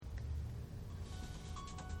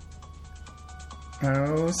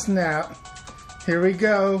Oh, snap. Here we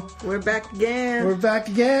go. We're back again. We're back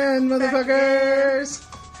again, motherfuckers.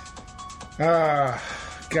 Ah,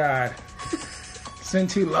 God. It's been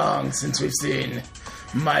too long since we've seen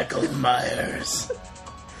Michael Myers.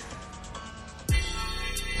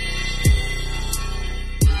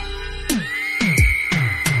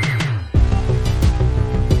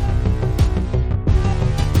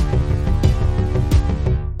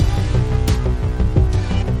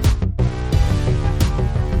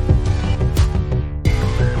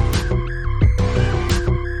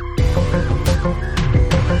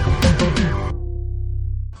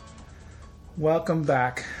 Welcome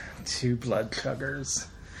back to Blood Chuggers.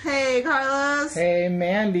 Hey, Carlos. Hey,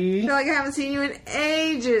 Mandy. I feel like I haven't seen you in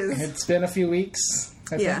ages. It's been a few weeks,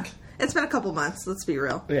 I think. It's been a couple months, let's be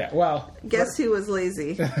real. Yeah, well. Guess who was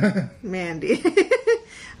lazy? Mandy.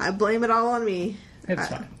 I blame it all on me. It's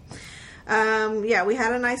fine. Yeah, we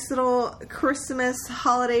had a nice little Christmas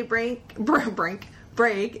holiday break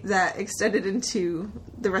that extended into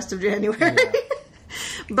the rest of January. Yeah.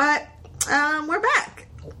 But we're back.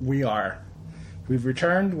 We are. We've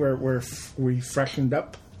returned. We freshened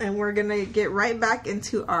up. And we're going to get right back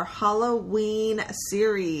into our Halloween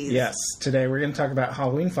series. Yes. Today we're going to talk about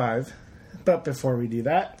Halloween 5. But before we do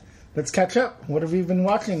that, let's catch up. What have we been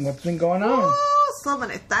watching? What's been going on? Woo, so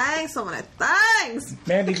many things.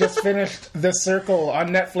 Mandy just finished The Circle on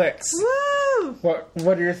Netflix. Woo! What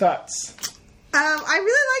are your thoughts? I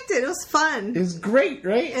really liked it. It was fun. It was great,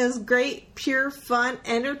 right? It was great, pure fun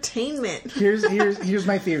entertainment. Here's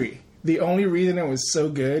my theory. The only reason it was so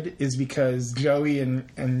good is because Joey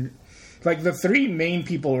and like the three main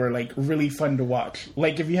people were like really fun to watch.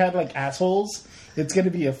 Like if you had like assholes, it's gonna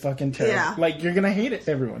be a fucking terror. Yeah. Like you're gonna hate it,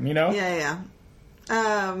 everyone. You know? Yeah.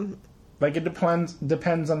 Like it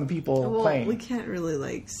depends on the people playing. We can't really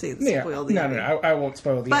like spoil the ending. No, I won't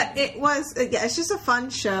spoil the ending. But it was, it's just a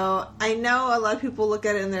fun show. I know a lot of people look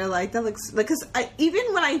at it and they're like, that looks, because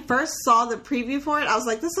even when I first saw the preview for it, I was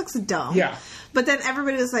like, this looks dumb. Yeah. But then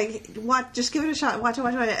everybody was like, just give it a shot, watch it.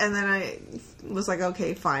 And then I was like,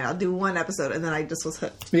 okay, fine, I'll do one episode. And then I just was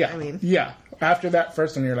hooked. Yeah. After that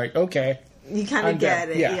first one, you're like, okay. You kind of get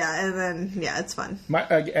it, yeah. And then, it's fun.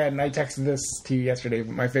 And I texted this to you yesterday,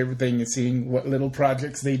 but my favorite thing is seeing what little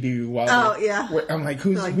projects they do while I'm like,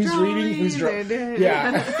 who's reading? Who's drawing?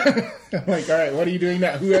 Yeah. I'm like, all right, what are you doing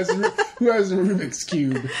now? Who has a Rubik's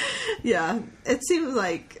Cube? Yeah. It seems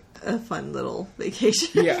like a fun little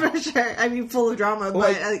vacation for sure. I mean, full of drama, but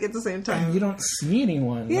like, at the same time. And you don't see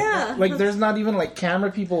anyone. Yeah. Like there's not even like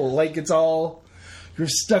camera people. Like it's all... You're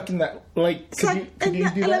stuck in that, like, could you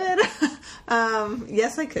do that?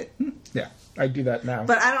 Yes, I could. Yeah, I do that now.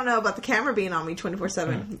 But I don't know about the camera being on me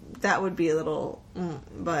 24/7. That would be a little,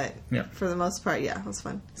 but for the most part, it was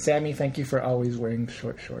fun. Sammy, thank you for always wearing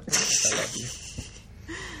short shorts. I love you.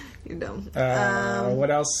 You're dumb.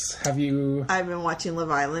 What else have you... I've been watching Love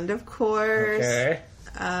Island, of course. Okay.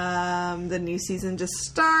 The new season just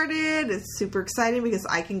started. It's super exciting because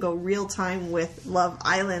I can go real time with Love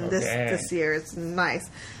Island this year. It's nice.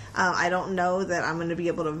 I don't know that I'm going to be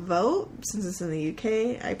able to vote since it's in the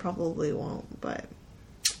UK. I probably won't, but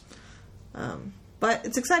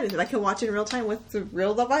it's exciting that I can watch it in real time with the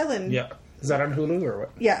real Love Island. Yeah. Is that on Hulu or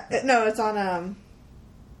what? Yeah. No, it's on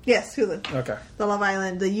yes, Hulu. Okay. The Love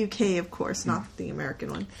Island, the UK, of course, not the American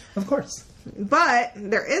one. Of course. But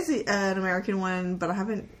there is an American one, but I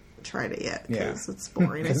haven't tried it yet because it's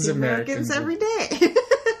boring. I see Americans every day.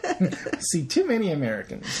 See too many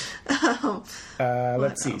Americans.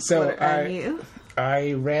 Let's see. So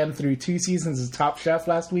I ran through 2 seasons of Top Chef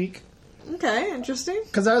last week. Okay, interesting.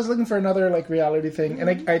 Because I was looking for another like reality thing,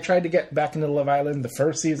 and I tried to get back into Love Island the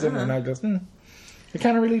first season, and I just it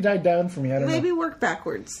kind of really died down for me. I don't know. Maybe work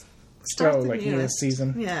backwards. Start like newest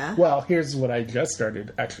season. Yeah. Well, here's what I just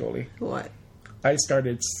started, actually. What? I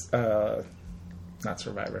started, not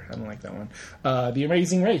Survivor. I don't like that one. The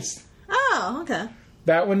Amazing Race. Oh, okay.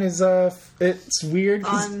 That one is, it's weird.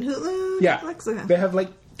 On Hulu? Yeah. Netflix? Okay. They have like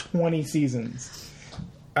 20 seasons.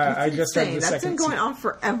 I just started the second season. That's been going on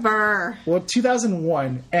forever. Well,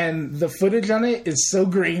 2001. And the footage on it is so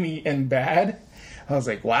grainy and bad. I was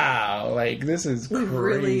like, wow, like this is crazy.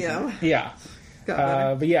 Really, yeah.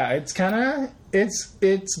 But yeah, it's kind of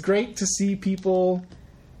it's great to see people.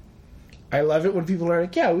 I love it when people are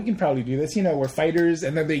like, yeah, we can probably do this. You know, we're fighters,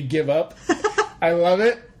 and then they give up. I love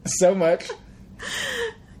it so much.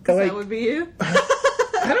 That would be you.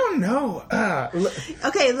 I don't know.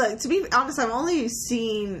 Okay, look. To be honest, I've only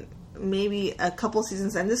seen maybe a couple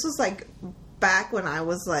seasons, and this was like back when I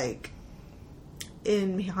was like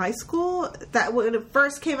in high school. That when it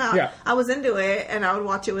first came out, I was into it, and I would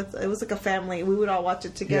watch it with. It was like a family. We would all watch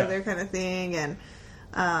it together, kind of thing, and.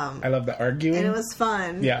 I love the arguing, and it was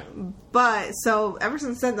fun. Yeah, but so ever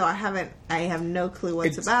since then, though, I have no clue what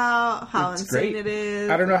it's about, how insane it is.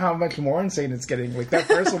 I don't know how much more insane it's getting. Like that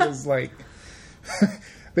first one was like,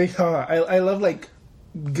 I love like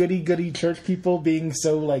goody church people being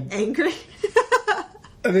so like angry.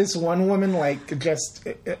 This one woman, like, just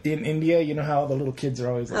in India, you know how the little kids are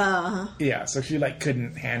always like... Yeah, so she, like,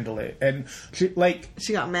 couldn't handle it. And she, like...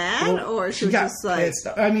 She got mad? Or she was just, like... Pissed.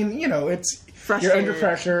 I mean, you know, it's... Frustrated. You're under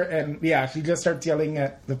pressure, and, yeah, she just starts yelling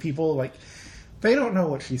at the people, like... They don't know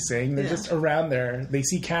what she's saying. They're just around there. They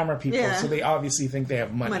see camera people, so they obviously think they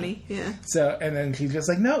have money. So, and then she's just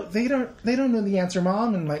like, no, they don't know the answer,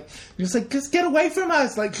 Mom. And like, just like, just get away from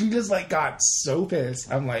us. Like, she just like got so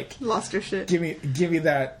pissed. I'm like, lost her shit. Give me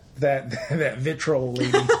that vitriol,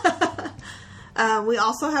 lady. We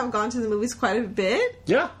also have gone to the movies quite a bit.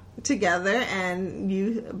 Yeah. Together, and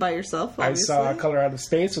you by yourself, obviously. I saw Color Out of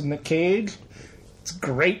Space with Nick Cage. It's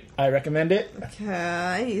great. I recommend it.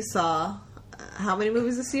 Okay. You saw... How many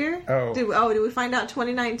movies this year? Did we find out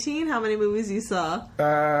 2019? How many movies you saw?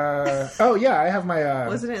 Yeah, I have my...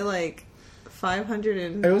 Wasn't it like 500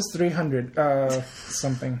 and... It was 300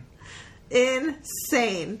 something.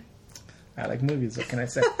 Insane. I like movies, what can I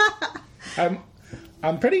say?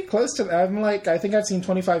 I'm pretty close to... I think I've seen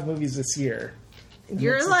 25 movies this year.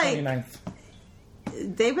 You're like... 29th.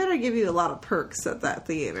 They better give you a lot of perks at that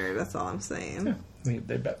theater, that's all I'm saying. Yeah,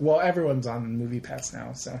 they bet. Well, everyone's on Movie Pass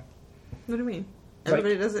now, so... What do you mean?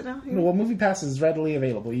 Everybody does it now? Well, Movie Pass is readily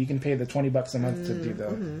available. You can pay the $20 a month to do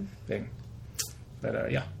the thing.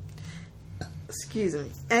 But, yeah. Excuse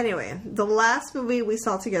me. Anyway, the last movie we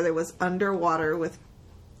saw together was Underwater with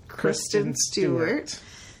Kristen Stewart.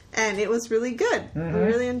 And it was really good. Mm-hmm. We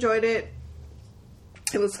really enjoyed it.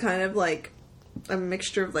 It was kind of like a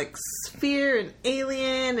mixture of like Sphere and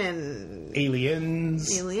Alien and...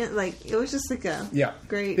 Aliens. Like, it was just like a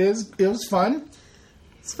great... It was fun.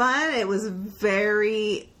 It's fun. It was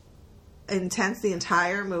very intense the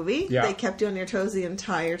entire movie. Yeah. They kept you on your toes the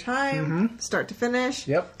entire time, start to finish.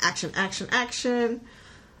 Yep. Action. And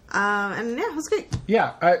yeah, it was great.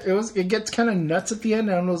 Yeah, it gets kind of nuts at the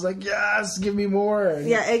end, and I was like, yes, give me more. And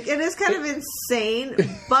yeah, it is kind of insane,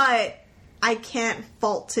 but I can't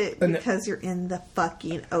fault it because you're in the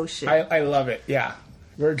fucking ocean. I love it. Yeah,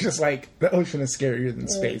 we're just like the ocean is scarier than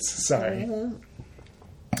space. Sorry. Mm-hmm.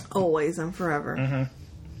 Always and forever. Mm-hmm.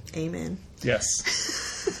 Amen. Yes.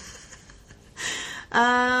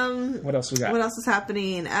 What else we got? What else is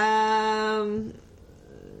happening? Nothing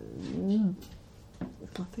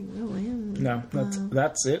really. No,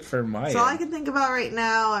 that's it for my That's all I can think about right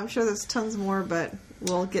now. I'm sure there's tons more, but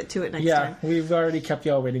we'll get to it next time. Yeah, we've already kept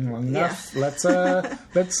y'all waiting long enough. Yeah.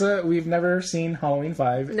 Let's we've never seen Halloween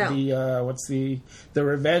 5. No. What's the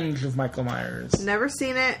Revenge of Michael Myers. Never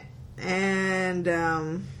seen it.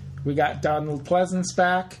 And we got Donald Pleasance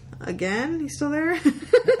back. Again? He's still there?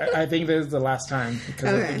 I think this is the last time,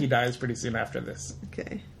 because I think he dies pretty soon after this.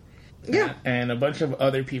 Okay. Yeah. And a bunch of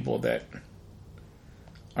other people that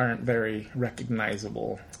aren't very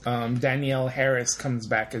recognizable. Danielle Harris comes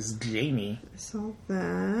back as Jamie. I saw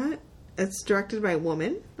that. It's directed by a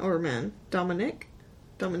woman or a man? Dominique?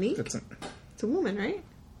 It's a woman, right?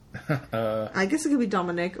 I guess it could be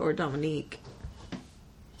Dominic or Dominique.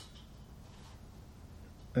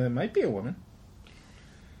 It might be a woman.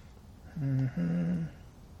 Mm-hmm.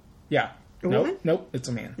 Yeah. Woman? Nope, it's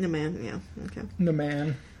a man. A man, yeah. Okay. The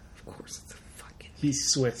man. Of course, it's a fucking... He's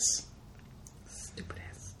Swiss. Stupid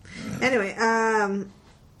ass. Anyway,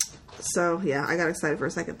 so, yeah, I got excited for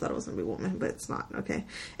a second. Thought it was going to be a woman, but it's not. Okay.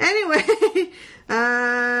 Anyway,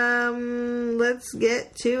 let's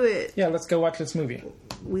get to it. Yeah, let's go watch this movie.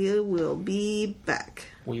 We will be back.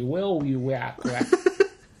 We will be back.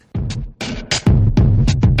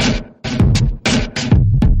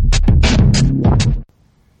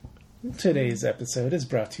 Today's episode is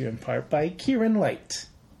brought to you in part by Kieran Light.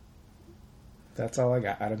 That's all I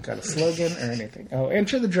got. I don't got a slogan or anything. Oh,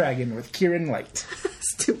 Enter the Dragon with Kieran Light.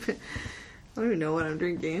 Stupid. I don't even know what I'm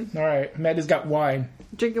drinking. All right, Matt has got wine.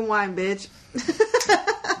 Drinking wine, bitch.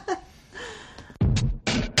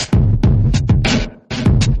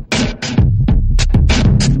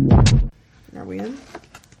 Are we in?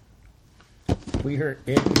 We are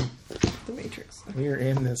in The Matrix. We are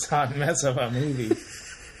in this hot mess of a movie.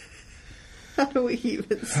 How do we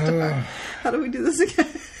even start? How do we do this again?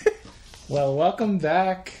 Well, welcome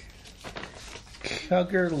back,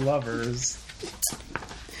 Chugger lovers.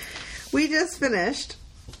 We just finished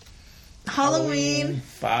Halloween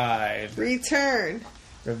 5 Return.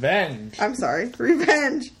 Revenge. I'm sorry.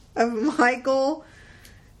 Revenge of Michael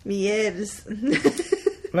Myers.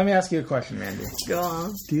 Let me ask you a question, Mandy. Go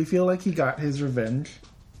on. Do you feel like he got his revenge?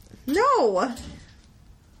 No.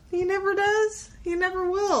 He never does. He never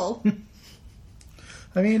will.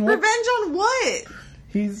 I mean, revenge on what?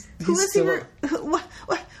 He's who is still... what?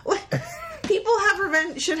 People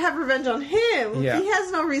should have revenge on him. Yeah. He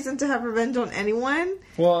has no reason to have revenge on anyone.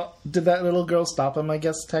 Well, did that little girl stop him, I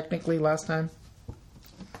guess, technically, last time?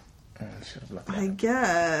 I should have looked at I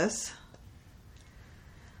guess.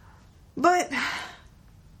 But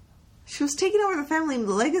she was taking over the family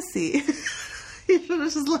legacy. You should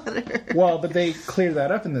have just let her. Well, but they cleared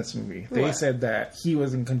that up in this movie. They What? said that he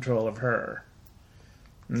was in control of her.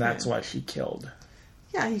 And that's why she killed.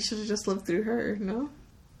 Yeah, he should have just lived through her, no?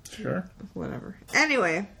 Sure. Whatever.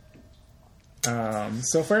 Anyway.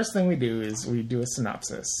 So first thing we do is we do a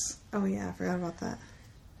synopsis. Oh, yeah, I forgot about that.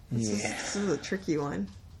 This is a tricky one.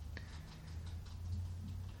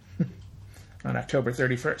 On October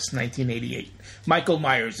 31st, 1988, Michael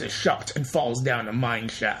Myers is shot and falls down a mine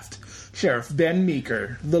shaft. Sheriff Ben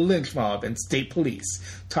Meeker, the lynch mob, and state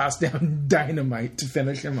police toss down dynamite to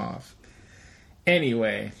finish him off.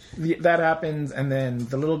 Anyway, that happens, and then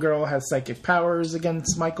the little girl has psychic powers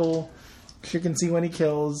against Michael. She can see when he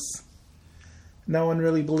kills. No one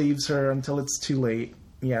really believes her until it's too late.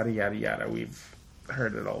 Yada, yada, yada. We've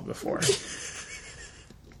heard it all before.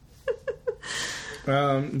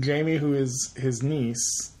 Jamie, who is his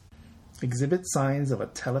niece, exhibits signs of a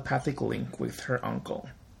telepathic link with her uncle.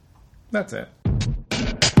 That's it.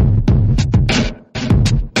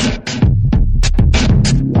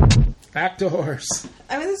 Actors.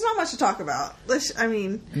 I mean, there's not much to talk about.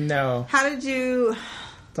 No. How did you...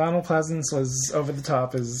 Donald Pleasance was over the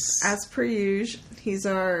top as per usual. He's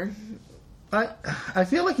our... I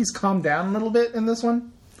feel like he's calmed down a little bit in this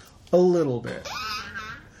one. A little bit.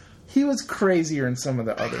 He was crazier in some of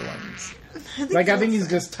the other ones. I think he's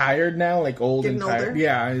just tired now, like old and tired. Older.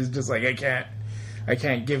 Yeah, he's just like, I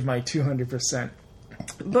can't give my 200%.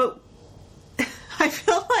 But I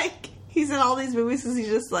feel like he's in all these movies because he's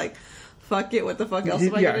just like, fuck it, what the fuck else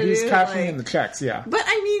am I gonna do? He's cashing in the checks, yeah. But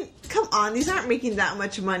I mean, come on, these aren't making that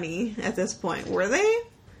much money at this point, were they?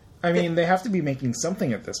 I mean, they have to be making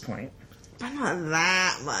something at this point. But not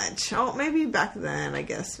that much. Oh, maybe back then, I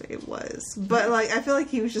guess it was. But, I feel like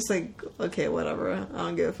he was just like, okay, whatever. I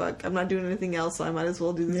don't give a fuck. I'm not doing anything else, so I might as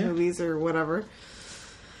well do these movies or whatever.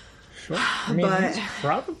 Sure. I mean, he's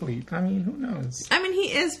probably, who knows? I mean,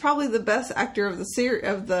 he is probably the best actor of the series,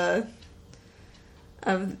 of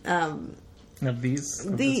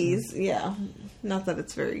these, yeah. Not that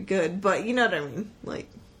it's very good, but you know what I mean.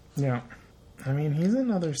 Yeah. I mean, he's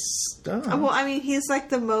another star. Well, I mean, he's like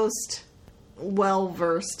the most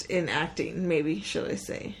well-versed in acting, maybe, should I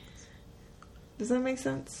say. Does that make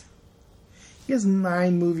sense? He has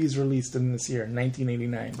 9 movies released in this year,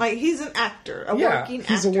 1989. He's an actor, working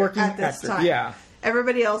actor. He's a working at this actor, time. yeah.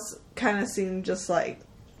 Everybody else kind of seemed just like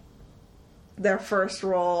their first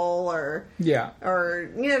role, or you know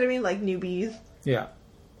what I mean, like newbies. Yeah,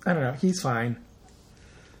 I don't know. He's fine.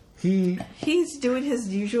 He's doing his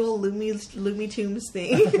usual Looney Tunes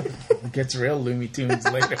thing. Gets real Looney Tunes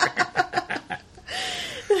later.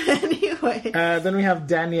 Anyway, then we have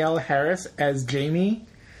Danielle Harris as Jamie,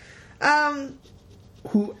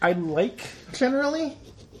 who I like generally.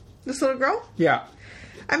 This little girl. Yeah.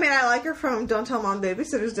 I mean, I like her from Don't Tell Mom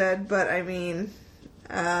Babysitter's Dead, but I mean,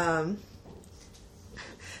 to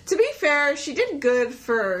be fair, she did good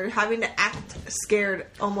for having to act scared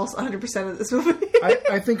almost 100% of this movie.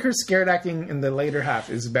 I think her scared acting in the later half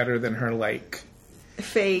is better than her,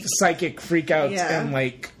 fake psychic freakouts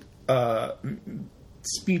and,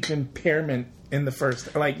 speech impairment in the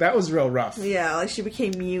first. That was real rough. Yeah, she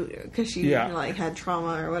became mute because she, had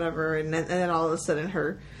trauma or whatever, and then all of a sudden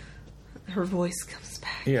her voice comes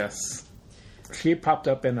back. Yes. She popped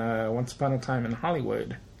up in Once Upon a Time in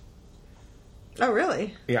Hollywood. Oh,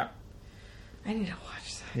 really? Yeah. I need to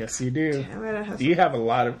watch that. Yes, you do. Damn it, you have a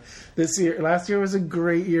lot of... Last year was a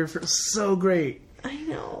great year. So great. I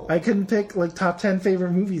know. I couldn't pick, top 10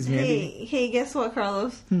 favorite movies, Mandy. Hey, guess what,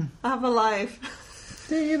 Carlos? I have a life.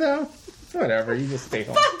 You know, whatever. You just stay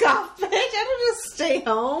home. Fuck off, bitch. I don't just stay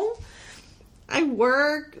home. I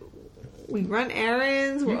work. We run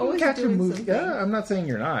errands. We're always catch doing a movie. something. Yeah, I'm not saying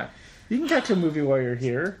you're not. You can catch a movie while you're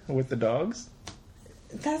here with the dogs.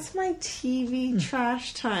 That's my TV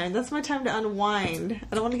trash time. That's my time to unwind.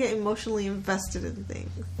 I don't want to get emotionally invested in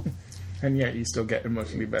things. And yet you still get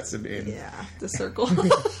emotionally invested in... Yeah, The Circle.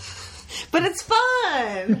 But it's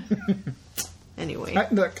fun! Anyway.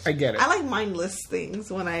 Look, I get it. I like mindless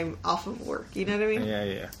things when I'm off of work. You know what I mean?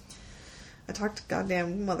 Yeah. I talk to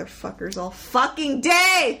goddamn motherfuckers all fucking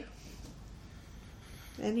day!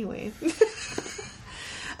 Anyway.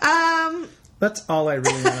 That's all I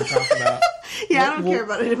really want to talk about. Yeah, I don't care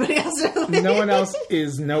about anybody else. Really. No one else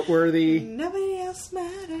is noteworthy. Nobody else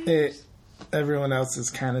matters. Everyone else is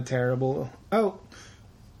kind of terrible. Oh,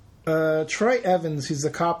 Troy Evans, who's the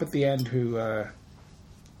cop at the end who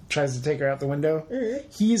tries to take her out the window. Mm-hmm.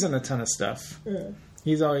 He's in a ton of stuff. Mm-hmm.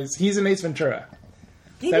 He's an Ace Ventura.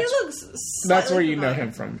 That's where you know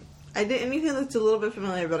him from. I did. And he looked a little bit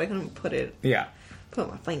familiar, but I couldn't put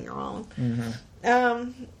my finger on.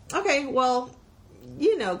 Mm-hmm. Okay, well,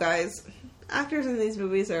 guys, actors in these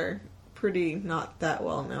movies are pretty not that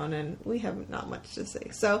well known, and we have not much to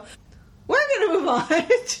say. So we're going to move on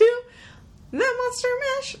to The Monster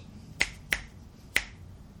Mash.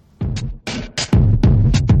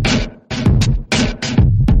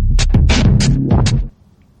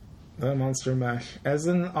 The Monster Mash. As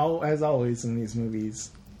always in these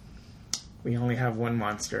movies, we only have one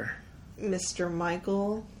monster. Mr.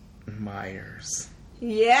 Michael Myers.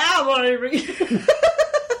 Yeah,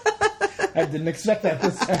 I didn't expect that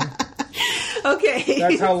this time. Okay.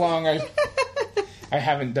 That's how long I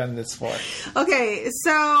haven't done this for. Okay,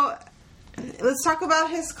 so let's talk about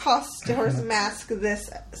his costume or his mask this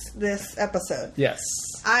episode. Yes.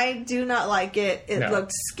 I do not like it. It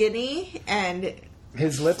looked skinny and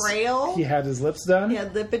his lips frail. He had his lips done. He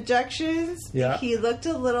had lip injections. Yeah. He looked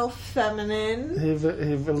a little feminine. He a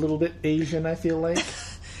little bit Asian, I feel like.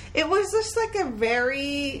 It was just like a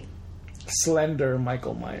very slender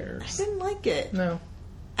Michael Myers. I didn't like it. No.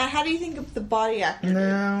 How do you think of the body actor?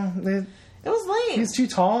 No. It was lame. He's too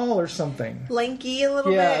tall or something. Lanky a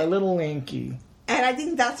little bit. Yeah, a little lanky. And I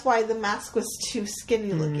think that's why the mask was too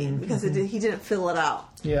skinny looking, because he didn't fill it out.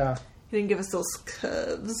 Yeah. He didn't give us those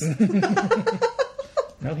curves.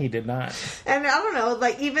 No, he did not. And I don't know,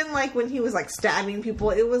 like, even like when he was like stabbing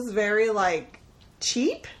people, it was very like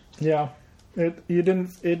cheap. Yeah. It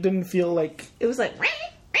didn't feel like... It was like...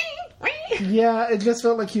 Yeah, it just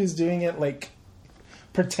felt like he was doing it, like,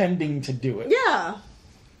 pretending to do it. Yeah.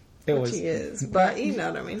 Which he is, but you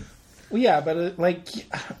know what I mean. Yeah, but, like,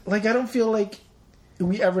 I don't feel like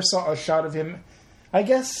we ever saw a shot of him. I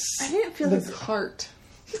guess... I didn't feel his heart.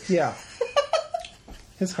 Yeah.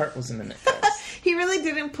 His heart wasn't in it, guys. He really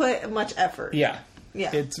didn't put much effort. Yeah.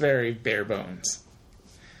 Yeah. It's very bare bones.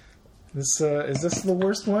 Is this the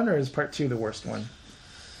worst one, or is part 2 the worst one?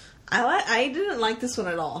 I didn't like this one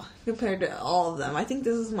at all compared to all of them. I think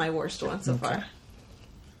this is my worst one so far.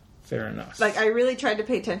 Fair enough. Like, I really tried to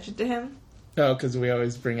pay attention to him. Oh, because we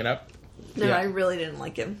always bring it up? No, yeah. I really didn't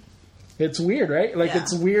like him. It's weird, right? Like,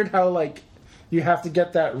 It's weird how, like, you have to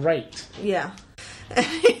get that right. Yeah.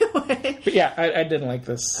 Anyway. But yeah, I didn't like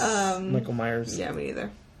this Michael Myers. Yeah, me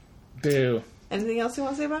either. Boo. Anything else you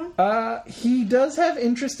want to say about him? He does have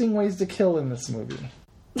interesting ways to kill in this movie.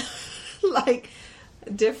 Like,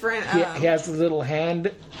 different... He has a little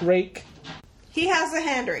hand rake. He has a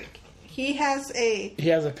hand rake. He has a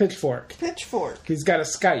pitchfork. He's got a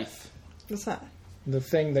scythe. What's that? The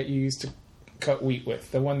thing that you use to cut wheat with.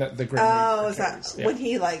 The one that the Grim Reaper is carries. that when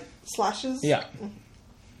he, like, slashes? Yeah.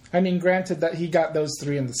 I mean, granted that he got those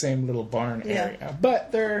 3 in the same little barn area.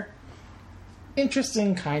 But they're...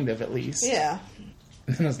 interesting, kind of, at least. Yeah.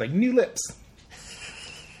 And then I was like, new lips.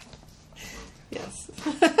 Yes.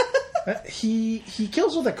 He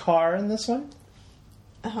kills with a car in this one.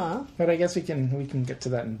 Uh-huh. But I guess we can get to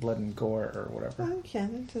that in blood and gore or whatever. Oh, we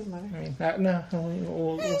can. It doesn't matter. I mean, no,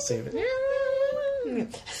 we'll save it.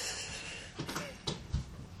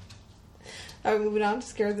 Are we moving on to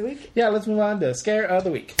Scare of the Week? Yeah, let's move on to Scare of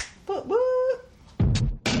the Week. What?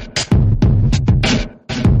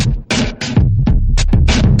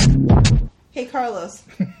 Hey, Carlos,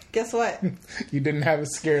 guess what? You didn't have a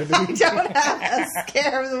Scare of the Week? I don't have a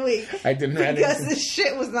Scare of the Week. I didn't have because this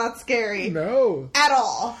shit was not scary. No. At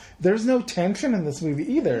all. There's no tension in this movie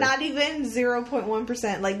either. Not even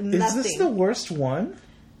 0.1%. Like, nothing. Is this the worst one?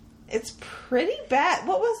 It's pretty bad.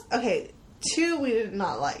 What was... Okay, 2 we did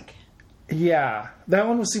not like. Yeah. That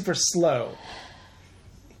one was super slow.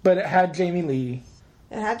 But it had Jamie Lee.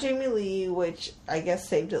 It had Jamie Lee, which I guess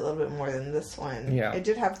saved it a little bit more than this one. Yeah. It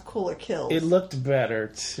did have cooler kills. It looked better,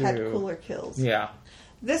 too. Had cooler kills. Yeah.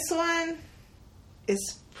 This one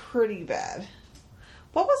is pretty bad.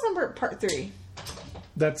 What was part 3?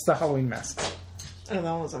 That's the Halloween Mask. Oh, that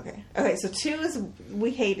one was okay. Okay, so 2 is...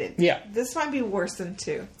 We hated. Yeah. This might be worse than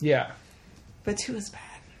 2. Yeah. But 2 is bad.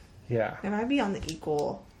 Yeah. It might be on the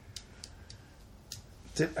equal...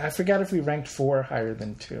 I forgot if we ranked 4 higher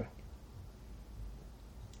than 2.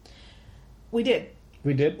 We did.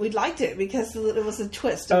 We did? We liked it because it was a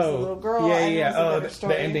twist. It was a little girl. Yeah, and yeah. It was a better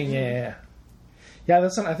story. The ending, yeah. Yeah,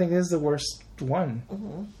 this one I think is the worst one.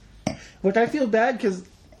 Mm-hmm. Which I feel bad because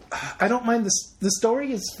I don't mind the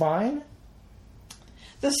story is fine.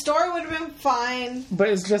 The story would have been fine. But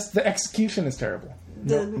it's just the execution is terrible.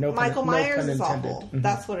 Michael Myers is awful. Mm-hmm.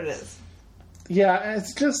 That's what it is. Yeah,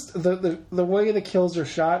 it's just the way the kills are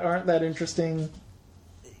shot aren't that interesting.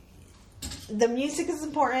 The music is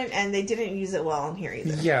important, and they didn't use it well in here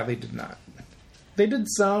either. Yeah, they did not. They did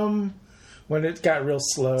some when it got real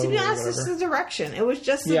slow. To be honest, it's the direction. It was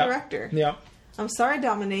just the director. Yeah. I'm sorry,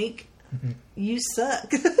 Dominique. Mm-hmm. You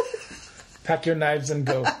suck. Pack your knives and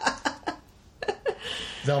go.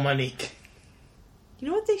 Dominique. You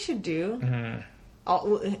know what they should do? Mm-hmm.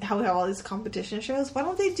 How we have all these competition shows. Why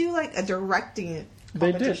don't they do like a directing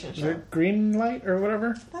competition show? The Green Light or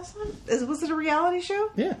whatever. That's not. Was it a reality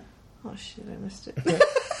show? Yeah. Oh shit! I missed it.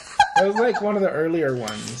 It was like one of the earlier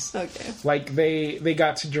ones. Okay. Like they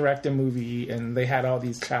got to direct a movie and they had all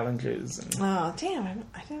these challenges. And oh damn!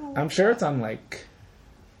 I don't know. I'm sure it's on like.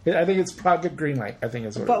 I think it's Project Greenlight. I think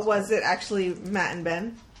is what. But was it actually Matt and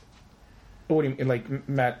Ben? What do you mean, like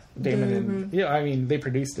Matt Damon and I mean they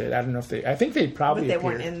produced it. I don't know if they. I think they probably. But they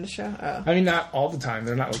appeared. weren't in the show. Oh. I mean, not all the time.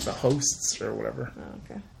 They're not like the hosts or whatever. Oh,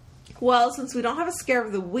 okay. Well, since we don't have a scare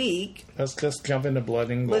of the week, let's just jump into blood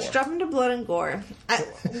and gore. Let's jump into blood and gore.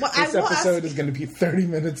 This episode is going to be 30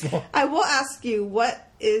 minutes long. I will ask you, what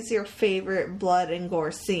is your favorite blood and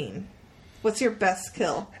gore scene? What's your best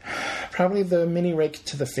kill? Probably the mini rake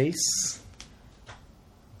to the face.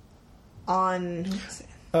 On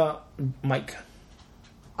Mike.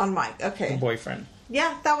 On Mike, okay. The boyfriend.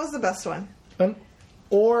 Yeah, that was the best one.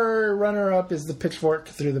 Or runner-up is the pitchfork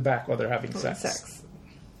through the back while they're having sex.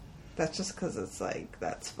 That's just because it's like,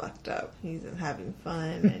 that's fucked up. He's having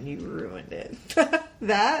fun and you ruined it.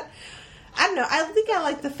 That, I don't know. I think I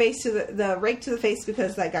like the face to the rake to the face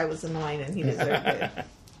because that guy was annoying and he deserved it.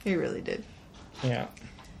 He really did. Yeah.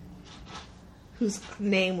 Whose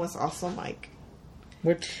name was also Mike.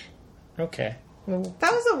 Which, okay. Well,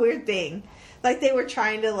 that was a weird thing. Like they were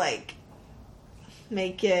trying to like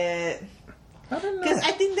make it. I don't know. Because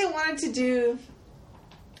I think they wanted to do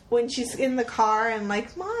when she's in the car and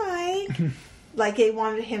like Mike, like they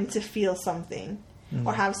wanted him to feel something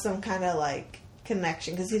or have some kind of like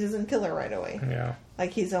connection because he doesn't kill her right away. Yeah,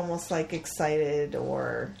 like he's almost like excited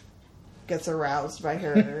or gets aroused by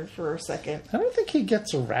her for a second. I don't think he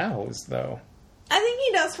gets aroused though. I think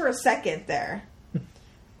he does for a second there,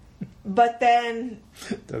 but then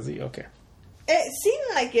does he? Okay. It seemed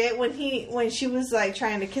like it when she was like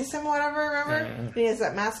trying to kiss him or whatever. Remember, and he has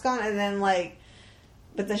that mask on, and then like.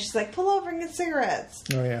 But then she's like, pull over and get cigarettes.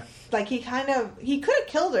 Oh, yeah. Like, he could have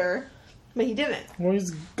killed her, but he didn't. Well,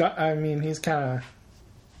 he's kind of...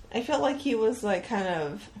 I felt like he was, like, kind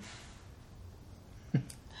of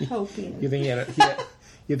hoping. You think he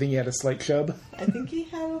had a slight chub? I think he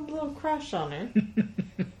had a little crush on her.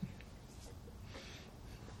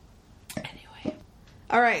 Anyway.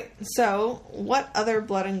 All right, so what other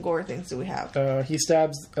blood and gore things do we have? He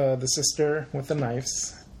stabs the sister with the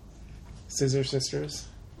knives. Scissor sisters.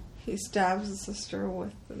 He stabs the sister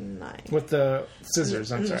with the knife. With the scissors,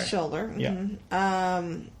 I'm sorry. The shoulder. Mm-hmm.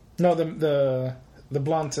 Yeah. No, the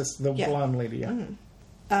blonde sister, blonde lady, yeah.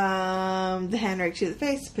 Mm-hmm. The hand rake to the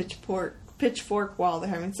face, pitchfork while they're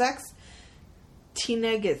having sex.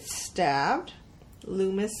 Tina gets stabbed.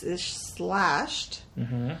 Loomis is slashed.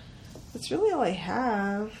 Mm-hmm. That's really all I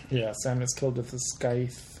have. Yeah, Sam is killed with a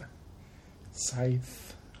scythe,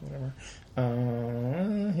 whatever.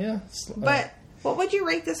 Yeah. But what would you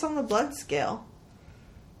rate this on the blood scale?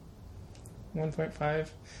 1.5.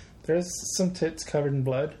 There's some tits covered in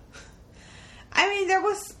blood. I mean, there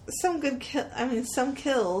was some good some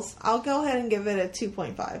kills. I'll go ahead and give it a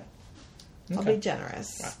 2.5. Okay. I'll be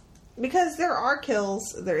generous. Wow. Because there are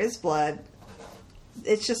kills, there is blood.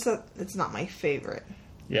 It's just that it's not my favorite.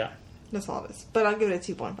 Yeah. That's all it is. But I'll give it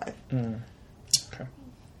a 2.5. Okay.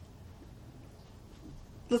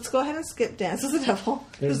 Let's go ahead and skip Dance with the Devil.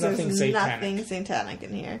 There's nothing satanic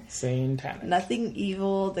in here. Satanic. Nothing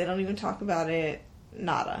evil. They don't even talk about it.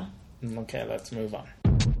 Nada. Okay, let's move on.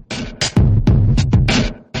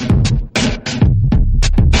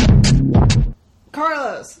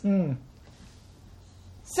 Carlos.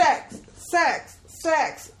 Sex.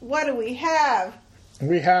 What do we have?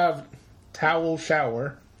 We have towel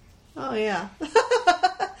shower. Oh, yeah.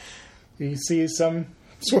 You see some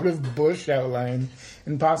sort of bush outline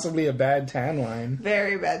and possibly a bad tan line.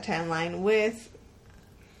 Very bad tan line with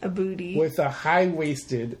a booty. With a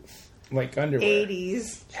high-waisted, like, underwear.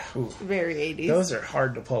 80s. Ooh. Very 80s. Those are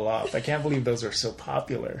hard to pull off. I can't believe those are so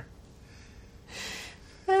popular.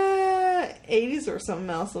 80s or something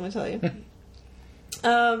else, let me tell you.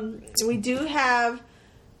 We do have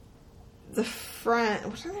the front.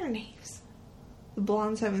 What are their names? The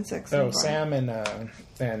blondes having sex. Oh, Sam and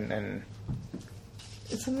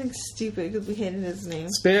it's something stupid because we hated his name.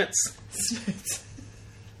 Spitz.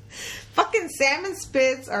 Fucking Sam and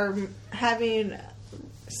Spitz are having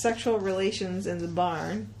sexual relations in the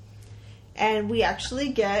barn, and we actually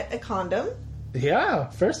get a condom. Yeah,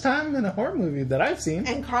 first time in a horror movie that I've seen.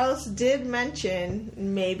 And Carlos did mention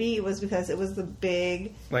maybe it was because it was the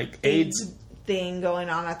big AIDS thing going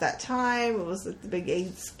on at that time. It was the big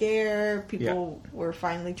AIDS scare. People were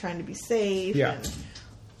finally trying to be safe and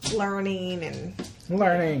learning.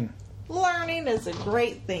 Learning is a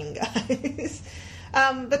great thing, guys.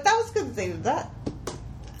 But that was good that they did that.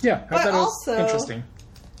 Yeah, I thought it was interesting.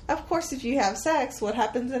 Of course, if you have sex, what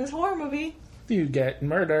happens in a horror movie? You get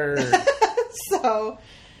murdered. So,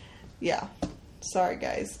 yeah. Sorry,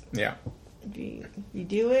 guys. Yeah. If you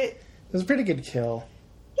do it. It was a pretty good kill.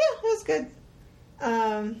 Yeah, it was good.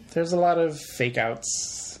 There's a lot of fake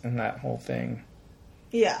outs in that whole thing.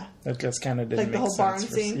 Yeah. That just kind of didn't make sense. Like the whole barn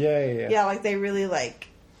scene? Yeah. Yeah, like they really,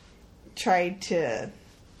 tried to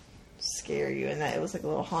scare you and that it was like a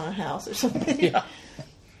little haunted house or something. Yeah.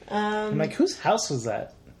 I'm like, whose house was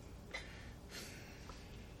that?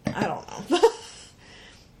 I don't know.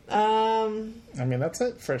 I mean, that's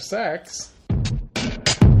it for sex.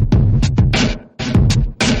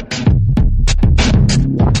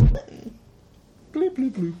 Bloop,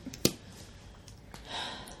 bloop, bloop.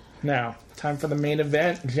 Now, time for the main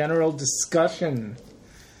event. General discussion.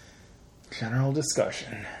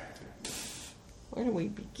 Where do we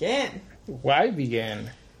begin? Why begin?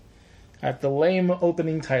 At the lame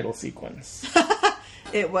opening title sequence.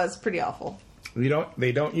 It was pretty awful.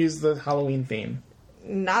 They don't use the Halloween theme.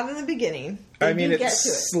 Not in the beginning.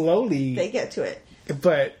 It's slowly. They get to it.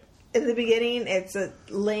 But in the beginning, it's a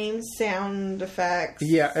lame sound effects.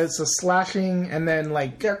 Yeah, it's a slashing, and then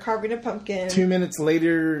they're carving a pumpkin. 2 minutes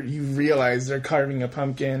later, you realize they're carving a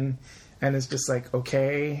pumpkin, and it's just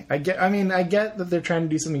okay. I get that they're trying to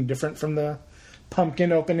do something different from the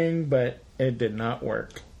pumpkin opening, but it did not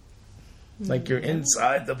work. You're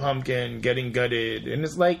inside the pumpkin getting gutted, and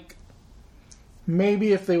it's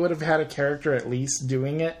maybe if they would have had a character at least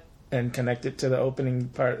doing it and connect it to the opening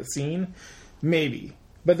part of the scene, maybe.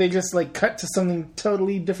 But they just cut to something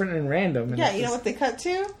totally different and random. And you know what they cut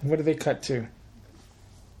to? What do they cut to?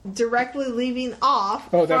 Directly leaving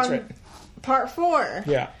off. Oh, that's right. Part 4.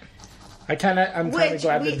 Yeah. I'm kind of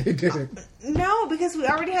glad that they did it. No, because we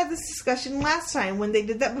already had this discussion last time when they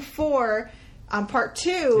did that before on part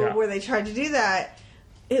 2, where they tried to do that.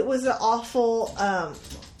 It was an awful.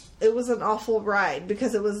 It was an awful ride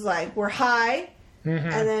because it was we're high,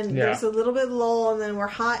 and then there's a little bit lull, and then we're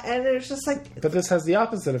high, and it's just But this has the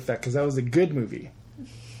opposite effect because that was a good movie.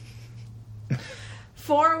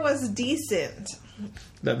 4 was decent.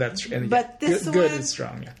 That's true. But this one, good is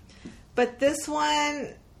strong. Yeah. But this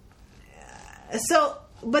one.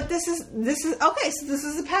 But this is okay. So this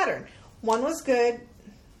is a pattern. 1 was good,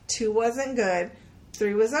 2 wasn't good,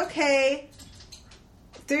 3 was okay.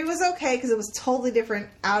 3 was okay because it was totally different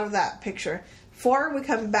out of that picture. 4, we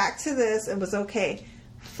come back to this, it was okay.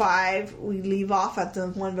 5, we leave off at the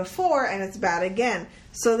one before, and it's bad again.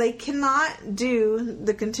 So they cannot do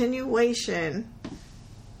the continuation.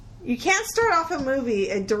 You can't start off a movie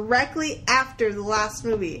directly after the last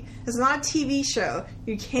movie. It's not a TV show.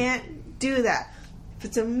 You can't do that. If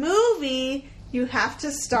it's a movie, you have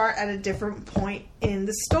to start at a different point in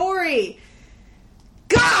the story.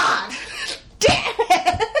 God! Damn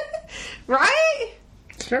it! Right?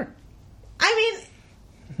 Sure.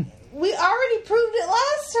 We already proved it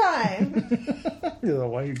last time.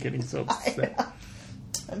 Why are you getting so upset?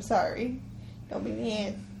 I'm sorry. Don't be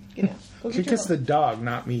mean. She kissed the dog,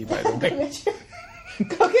 not me, by the way.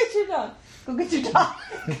 Go get your dog. Go get your dog.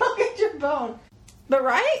 Go get your bone. But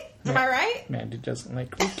right? Am I right? Mandy doesn't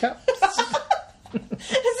like recaps.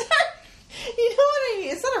 You know what I mean?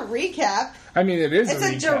 It's not a recap. It is It's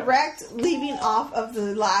a direct leaving off of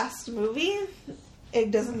the last movie.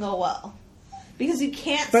 It doesn't go well. Because you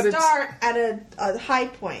can't start at a high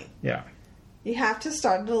point. Yeah. You have to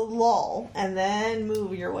start at a lull and then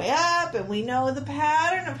move your way up. And we know the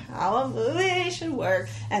pattern of how a movie should work.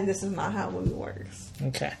 And this is not how a movie works.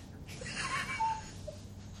 Okay.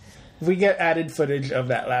 We get added footage of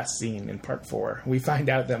that last scene in part 4. We find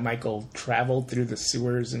out that Michael traveled through the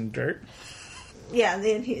sewers and dirt. Yeah, and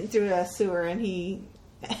then through a sewer, and he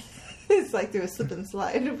it's through a slip and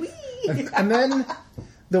slide. And then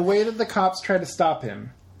the way that the cops try to stop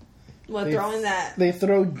him. Well, throwing that. They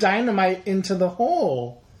throw dynamite into the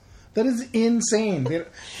hole. That is insane.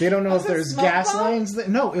 They don't know if there's gas lines.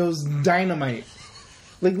 No, it was dynamite.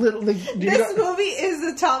 Like little. Like, this movie is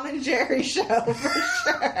the Tom and Jerry show for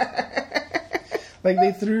sure. Like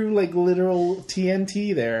they threw like literal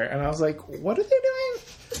TNT there, and I was like, "What are they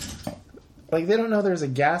doing?" Like they don't know there's a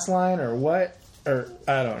gas line or what, or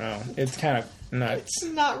I don't know. It's kind of nuts.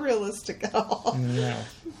 It's not realistic at all. No.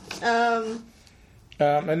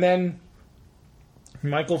 And then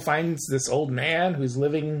Michael finds this old man who's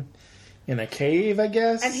living in a cave, I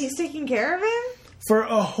guess, and he's taking care of him for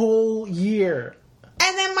a whole year.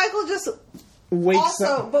 And then Michael just wakes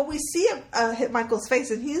up. But we see hit Michael's face,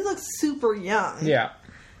 and he looks super young. Yeah,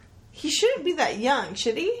 he shouldn't be that young,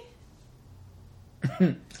 should he?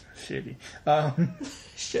 Should he?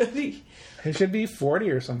 Should he? He should be 40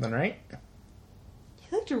 or something, right?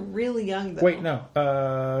 He looked really young, though. Wait,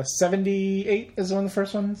 no. 78 is one of the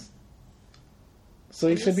first ones. So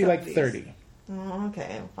he should be 70s. Like 30. Oh,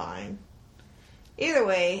 okay, fine. Either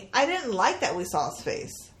way, I didn't like that we saw his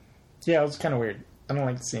face. Yeah, it was kind of weird. I don't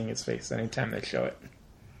like seeing his face anytime they show it.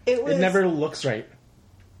 It never looks right.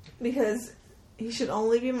 Because he should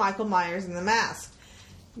only be Michael Myers in the mask.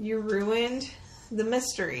 You ruined the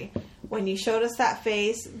mystery when you showed us that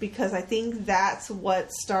face, because I think that's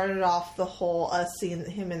what started off the whole us seeing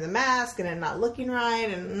him in the mask and it not looking right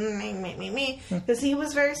and me. Because he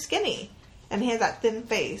was very skinny and he had that thin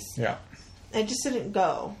face. Yeah. It just didn't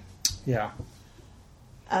go. Yeah.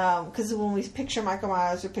 Because when we picture Michael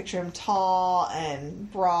Myers, we picture him tall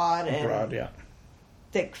and broad, yeah.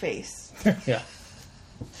 Thick face. Yeah.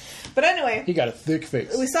 But anyway, he got a thick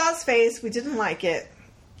face. We saw his face. We didn't like it.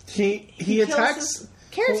 He attacks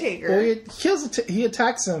caretaker. He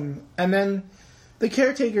attacks him, and then the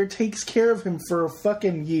caretaker takes care of him for a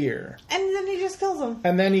fucking year. And then he just kills him.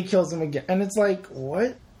 And then he kills him again. And it's like,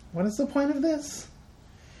 what? What is the point of this?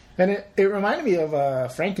 And it reminded me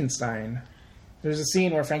of Frankenstein. There's a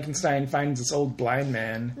scene where Frankenstein finds this old blind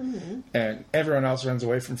man, and everyone else runs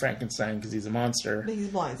away from Frankenstein because he's a monster. But he's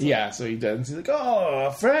blind. So. Yeah, so he does. He's like, oh,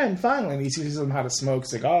 a friend, finally. And he teaches him how to smoke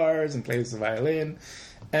cigars and plays the violin.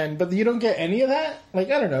 But you don't get any of that? Like,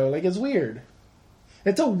 I don't know. Like, it's weird.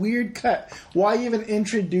 It's a weird cut. Why even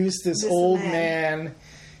introduce this old man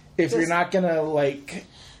if you're not going to, like...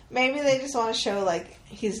 Maybe they just want to show, like,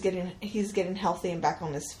 he's getting healthy and back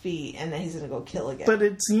on his feet, and then he's going to go kill again. But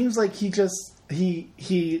it seems like he just...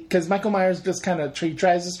 Because Michael Myers just kind of... He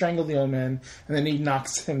tries to strangle the old man, and then he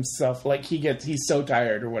knocks himself... Like, he's so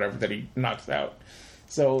tired or whatever that he knocks out.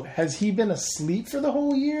 So, has he been asleep for the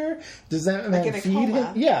whole year? Does that man feed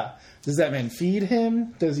him? Yeah. Does that man feed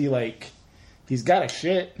him? Does he, like... He's got a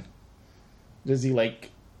shit. Does he, like...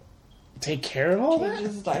 Take care of all that?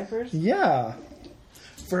 Changes diapers? Yeah.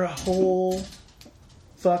 For a whole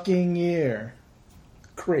fucking year.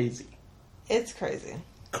 Crazy. It's crazy.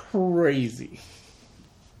 Crazy.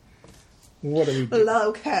 What are we doing?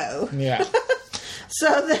 Loco. Yeah.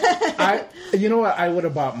 So then... You know what? I would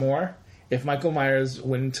have bought more if Michael Myers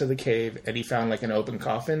went into the cave and he found like an open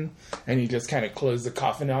coffin and he just kind of closed the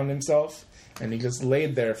coffin on himself and he just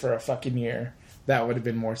laid there for a fucking year. That would have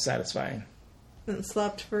been more satisfying. And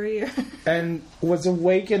slept for a year. And was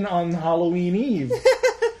awakened on Halloween Eve.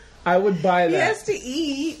 I would buy that. He has to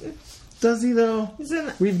eat. Does he though?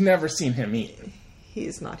 We've never seen him eat.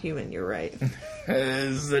 He's not human, you're right.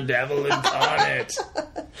 It's the devil incarnate.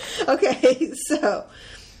 Okay, so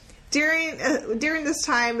during this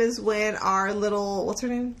time is when our little, what's her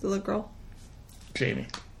name? The little girl?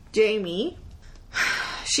 Jamie.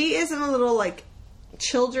 She is in a little, like,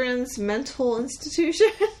 children's mental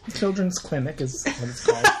institution. Children's clinic is what it's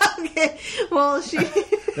called. Okay, well,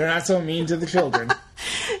 they're not so mean to the children.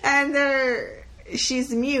 And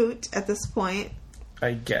she's mute at this point.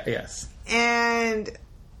 I guess, yes. And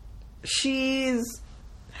she's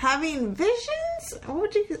having visions? What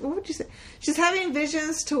would you say? She's having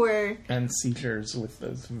visions to where... And seizures with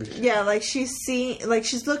those visions. Yeah, like she's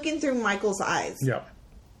looking through Michael's eyes. Yeah.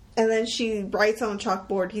 And then she writes on a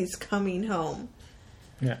chalkboard, he's coming home.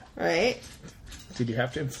 Yeah. Right? Did you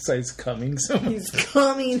have to emphasize coming so much? He's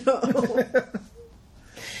coming home.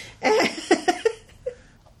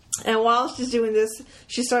 And while she's doing this,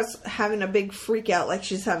 she starts having a big freak out, like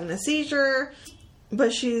she's having a seizure.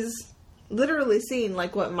 But she's literally seeing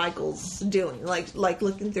like what Michael's doing, like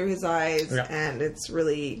looking through his eyes, yeah. And it's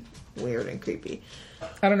really weird and creepy.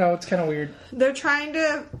 I don't know, it's kind of weird. They're trying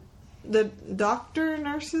to... The doctor,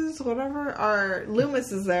 nurses, whatever,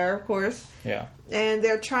 Loomis is there, of course. Yeah. And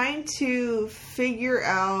they're trying to figure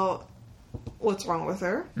out what's wrong with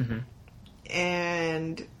her. Mm-hmm.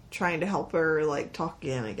 And trying to help her, like, talk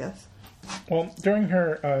again, I guess. Well, during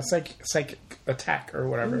her psychic attack or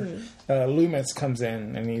whatever, Loomis comes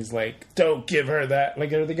in and he's like, "Don't give her that."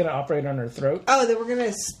 Like, are they going to operate on her throat? Oh, they were going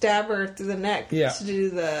to stab her through the neck to do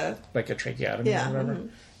the... Like a tracheotomy or whatever.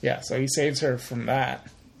 Yeah, so he saves her from that.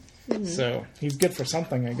 So he's good for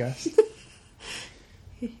something, I guess.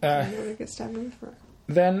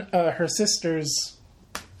 Then her sister's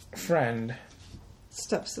friend...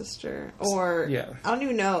 Stepsister, or I don't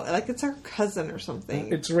even know, like it's her cousin or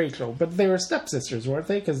something. It's Rachel, but they were stepsisters, weren't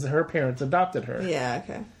they? Because her parents adopted her. Yeah,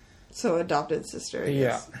 okay. So adopted sister, I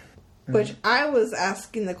guess. Which I was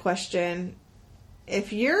asking the question,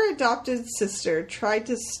 if your adopted sister tried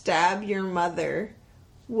to stab your mother,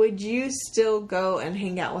 would you still go and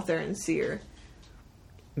hang out with her and see her?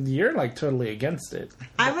 You're like totally against it.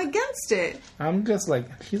 I'm against it. I'm just like,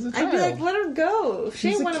 she's a child. I'd be like, let her go.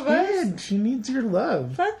 She ain't one of us. She needs your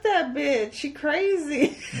love. Fuck that bitch. She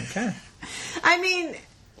crazy. Okay. I mean,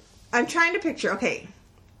 I'm trying to picture, okay,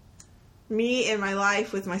 me in my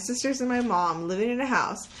life with my sisters and my mom living in a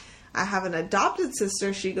house. I have an adopted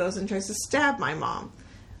sister. She goes and tries to stab my mom.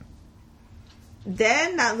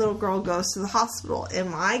 Then that little girl goes to the hospital.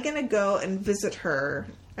 Am I going to go and visit her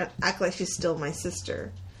and act like she's still my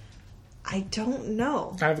sister? I don't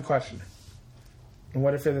know. I have a question.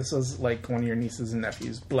 What if this was like one of your nieces and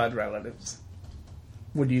nephews, blood relatives?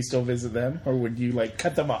 Would you still visit them, or would you like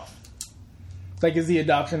cut them off? Like, is the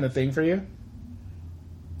adoption a thing for you?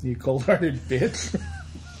 You cold-hearted bitch.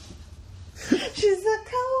 She's a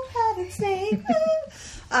cold-hearted snake.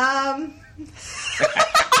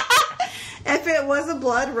 If it was a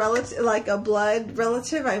blood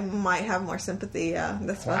relative, I might have more sympathy. Yeah,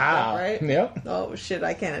 that's wow. Right? Yep. Oh shit!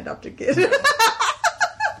 I can't adopt a kid.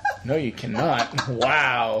 No, you cannot.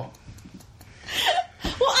 Wow.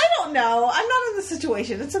 Well, I don't know. I'm not in the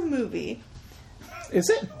situation. It's a movie. Is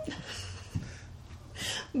it?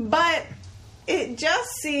 But it just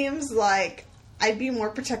seems like I'd be more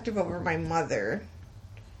protective over my mother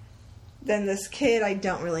than this kid I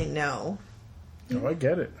don't really know. Oh, I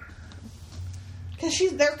get it.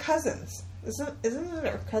 Because they're cousins. Isn't it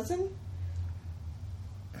her cousin?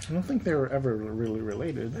 I don't think they were ever really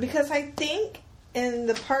related. Because I think in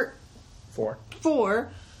the part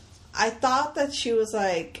 4, I thought that she was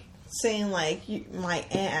like saying like my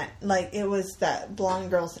aunt, like it was that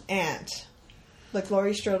blonde girl's aunt. Like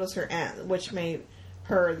Laurie Strode was her aunt, which made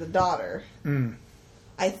her the daughter. Mm.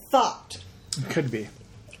 I thought. It could be.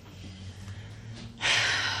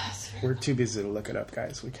 We're too busy to look it up,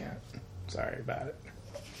 guys. We can't. Sorry about it.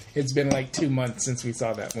 It's been like 2 months since we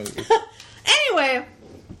saw that movie. Anyway,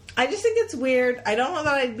 I just think it's weird. I don't know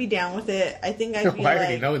that I'd be down with it. I think I'd be I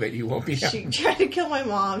already know that you won't be down. She tried to kill my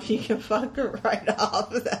mom. She can fuck her right off.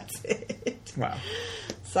 That's it. Wow.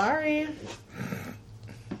 Sorry.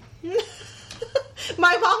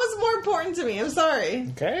 My mom is more important to me. I'm sorry.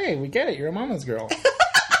 Okay, we get it. You're a mama's girl.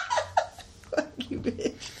 Fuck you,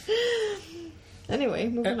 bitch. Anyway,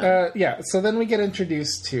 moving on. Yeah, so then we get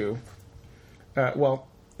introduced to...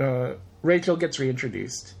 Rachel gets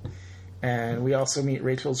reintroduced. And we also meet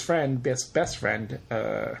Rachel's friend, best friend,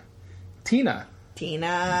 Tina.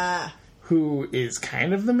 Tina. Who is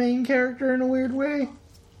kind of the main character in a weird way.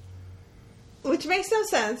 Which makes no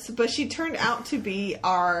sense, but she turned out to be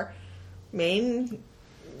our main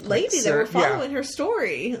lady that we're following her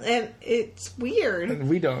story. And it's weird. And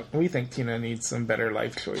we think Tina needs some better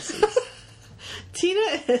life choices.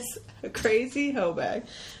 Tina is a crazy hoe bag.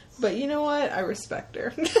 But you know what? I respect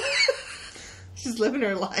her. She's living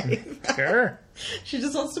her life. Sure. She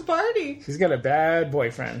just wants to party. She's got a bad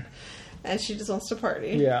boyfriend. And she just wants to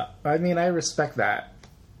party. Yeah. I mean, I respect that.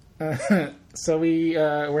 So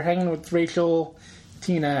we're hanging with Rachel,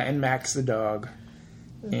 Tina, and Max the dog.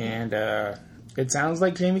 Mm-hmm. And it sounds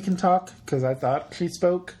like Jamie can talk, because I thought she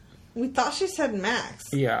spoke. We thought she said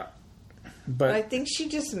Max. Yeah. But I think she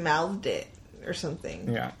just mouthed it or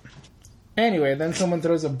something. Yeah. Anyway, then someone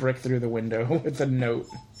throws a brick through the window with a note.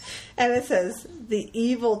 And it says, "The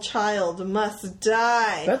evil child must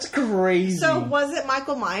die." That's crazy. So was it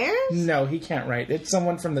Michael Myers? No, he can't write. It's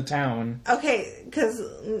someone from the town. Okay, because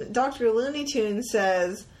Dr. Looney Tunes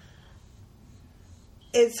says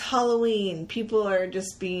it's Halloween. People are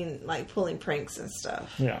just being, like, pulling pranks and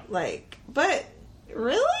stuff. Yeah. Like, but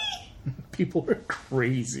really? People are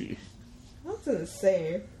crazy. That's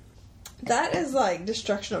insane. That is, like,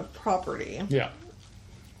 destruction of property. Yeah.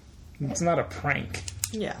 It's not a prank.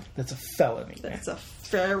 Yeah. That's a felony. That's a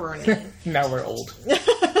felony. Now we're old.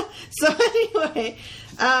 So anyway,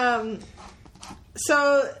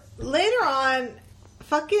 so later on,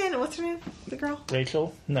 fucking, what's her name? The girl?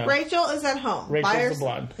 Rachel? No. Rachel is at home. Rachel's the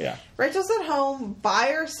blonde, yeah. Rachel's at home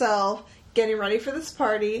by herself, getting ready for this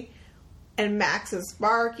party, and Max is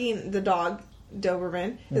barking. The dog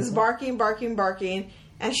Doberman, is barking,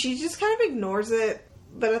 and she just kind of ignores it.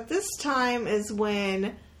 But at this time is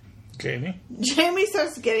when Jamie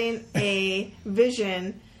starts getting a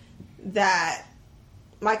vision that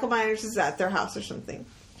Michael Myers is at their house or something.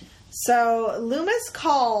 So Loomis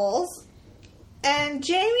calls, and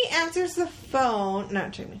Jamie answers the phone.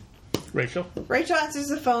 Not Jamie. Rachel answers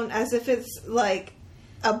the phone as if it's like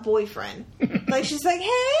a boyfriend. Like, she's like,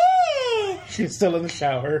 hey! She's still in the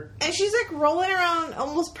shower. And she's like rolling around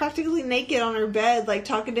almost practically naked on her bed, like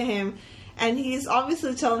talking to him. And he's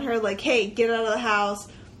obviously telling her, like, hey, get out of the house.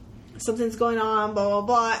 Something's going on, blah, blah,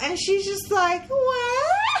 blah. And she's just like,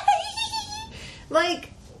 what?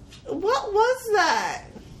 Like, what was that?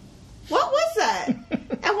 What was that?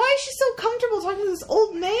 And why is she so comfortable talking to this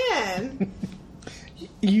old man?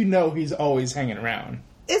 You know he's always hanging around.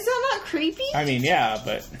 Is that not creepy? I mean, yeah,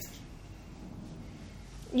 but...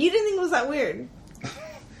 You didn't think it was that weird?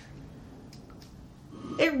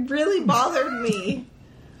 It really bothered me.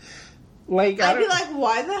 Like, I'd be like,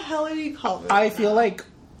 why the hell are you calling me? I feel like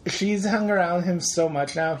she's hung around him so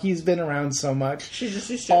much now. He's been around so much. She just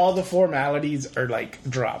used to... All the formalities are, like,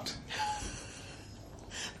 dropped.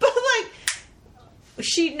 But, like,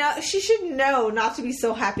 she should know not to be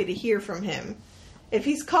so happy to hear from him. If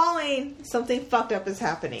he's calling, something fucked up is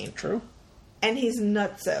happening. True. And he's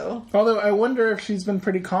nutso. Although, I wonder if she's been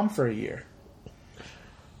pretty calm for a year.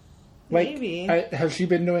 Like, maybe. Has she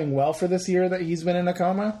been doing well for this year that he's been in a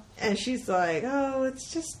coma? And she's like, oh,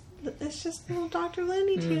 it's just little Dr.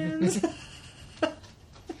 Looney Tunes.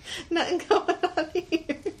 Nothing going on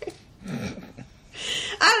here.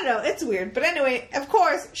 I don't know. It's weird. But anyway, of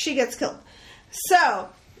course, she gets killed. So,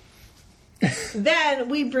 then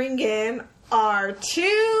we bring in our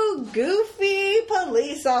two goofy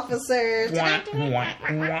police officers.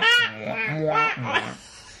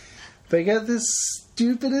 They got this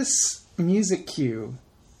stupidest music cue.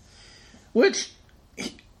 Which,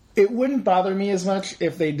 it wouldn't bother me as much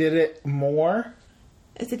if they did it more.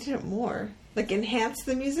 If they did it more? Like, enhance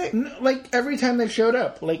the music? Like, every time they showed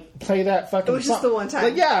up, like, play that fucking song. It was just the one time.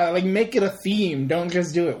 Like, yeah, like, make it a theme. Don't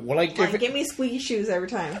just do it. Well, like, give me squeaky shoes every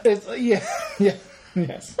time. It's,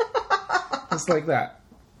 yes. Just like that.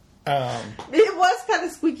 It was kind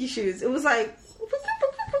of squeaky shoes. It was like...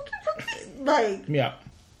 Yeah.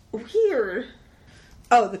 Weird.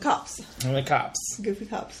 Oh, the cops. And the cops. Goofy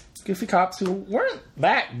cops. Goofy cops who weren't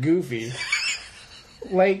that goofy.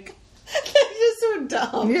 Like... They just were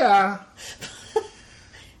dumb. Yeah.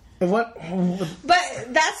 What? But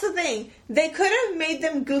that's the thing. They could have made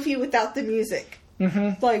them goofy without the music.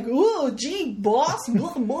 Mm-hmm. Like, oh, gee, boss,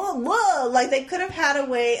 blah, blah, blah. Like, they could have had a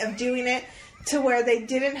way of doing it to where they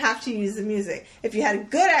didn't have to use the music. If you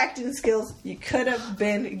had good acting skills, you could have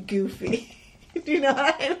been goofy. Do you know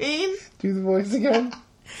what I mean? Do the voice again.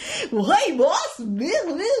 Well, hey, boss.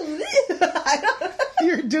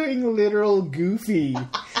 You're doing literal Goofy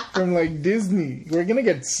from, like, Disney. We're gonna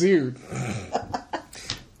get sued.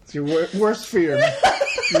 It's your worst fear.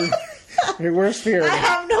 Your worst fear. I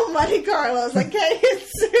have no money, Carlos. I can't get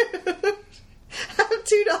sued. I have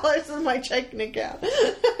 $2 in my checking account.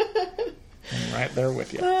 I'm right there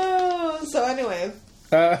with you. Oh, so anyway.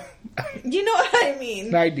 You know what I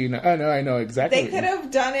mean. I do know. I know exactly. They could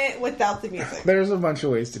have done it without the music. There's a bunch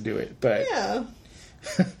of ways to do it, but... Yeah.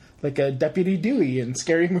 Like a Deputy Dewey in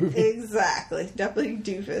Scary Movie. Exactly. Deputy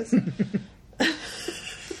Doofus.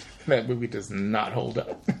 That movie does not hold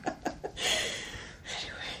up.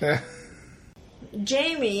 Anyway.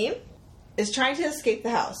 Jamie is trying to escape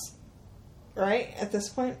the house. Right? At this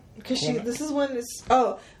point? Because this is when it's...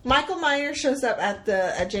 Oh, Michael Myers shows up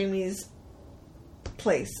at Jamie's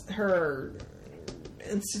place. Her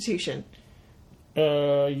institution.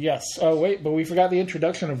 Yes. Oh, wait, but we forgot the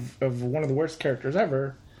introduction of one of the worst characters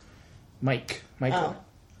ever. Michael. Oh.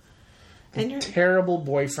 And the terrible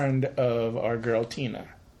boyfriend of our girl Tina.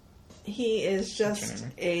 He is just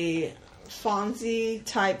a Fonzie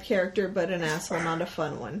type character, but an asshole, not a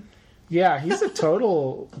fun one. Yeah, he's a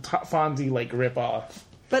total Fonzie like ripoff.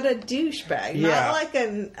 But a douchebag, not like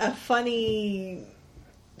a funny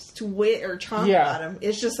wit or charm about him.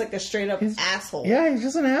 It's just like a straight up asshole. Yeah, he's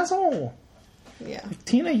just an asshole. Yeah. Like,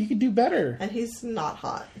 Tina, you could do better. And he's not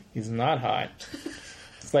hot. He's not hot.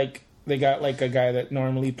 It's like they got like a guy that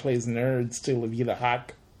normally plays nerds to be the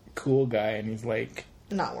hot, cool guy, and he's like...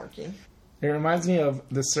 Not working. It reminds me of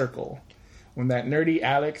The Circle. When that nerdy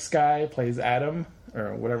Alex guy plays Adam,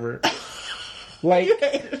 or whatever. Like, you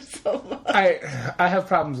hate him so much. I have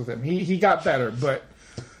problems with him. He got better, but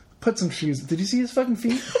put some shoes... Did you see his fucking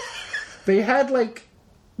feet? They had, like,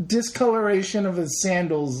 discoloration of his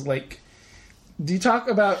sandals, like... Do you talk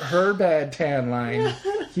about her bad tan line?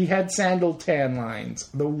 He had sandal tan lines.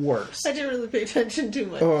 The worst. I didn't really pay attention too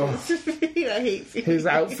much. I hate Phoebe. His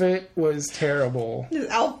outfit was terrible. His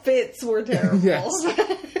outfits were terrible. Yes.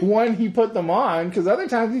 One, he put them on, because other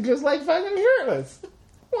times he just like fucking shirtless.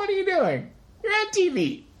 What are you doing? You're on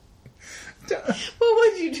TV. What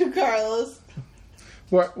would you do, Carlos?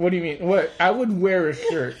 What do you mean? What? I would wear a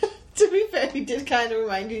shirt. To be fair, he did kind of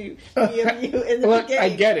remind me of you in the Look,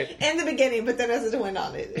 beginning. I get it. In the beginning, but then as it went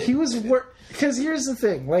on, he was because here's the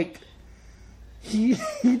thing, like he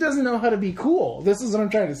doesn't know how to be cool. This is what I'm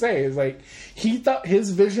trying to say. Is like he thought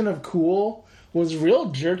his vision of cool was real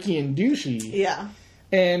jerky and douchey. Yeah.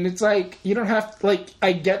 And it's like, you don't have to, like,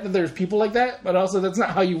 I get that there's people like that, but also that's not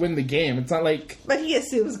how you win the game. It's not like... But he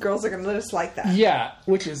assumes girls are going to just like that. Yeah,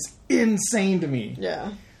 which is insane to me.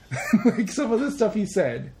 Yeah. Like, some of the stuff he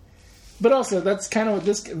said. But also, that's kind of what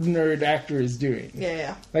this nerd actor is doing.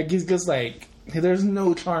 Yeah. Like, he's just like, there's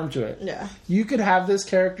no charm to it. Yeah. You could have this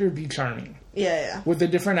character be charming. Yeah. With a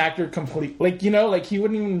different actor complete... Like, you know, like, he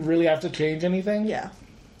wouldn't even really have to change anything. Yeah.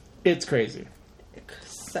 It's crazy.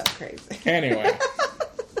 So crazy. Anyway...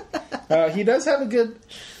 he does have a good...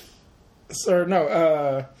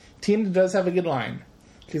 Tina does have a good line.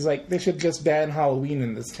 She's like, they should just ban Halloween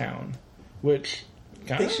in this town. Which...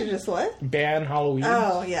 They should just what? Ban Halloween.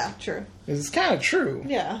 Oh, yeah, true. It's kind of true.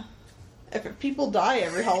 Yeah. If people die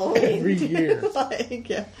every Halloween. Every year. Like,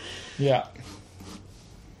 yeah. Yeah.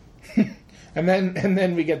 and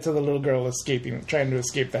then we get to the little girl trying to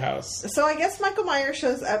escape the house. So I guess Michael Myers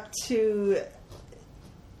shows up to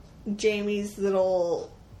Jamie's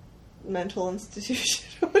little... mental institution.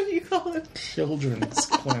 What do you call it? Children's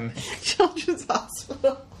clinic. Children's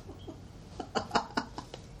hospital.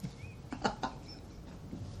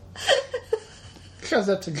 Shows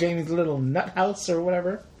up to Jamie's little nut house or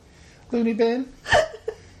whatever. Looney bin.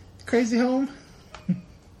 Crazy home.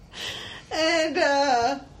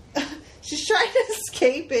 And she's trying to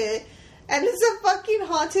escape it. And it's a fucking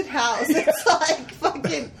haunted house. It's like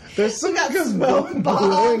fucking... There's some just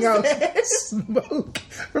blowing out smoke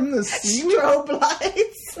from the ceiling. Strobe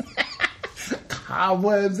lights.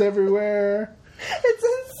 Cobwebs everywhere. It's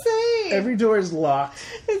insane. Every door is locked.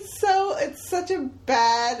 It's such a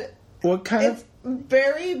bad... What kind of...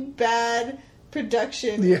 very bad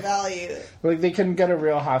production value. Like, they couldn't get a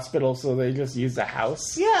real hospital, so they just used a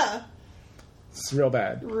house. Yeah. It's real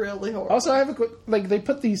bad. Really horrible. Also, I have a quick... Like, they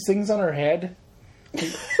put these things on her head.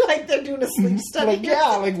 Like they're doing a sleep study. Like,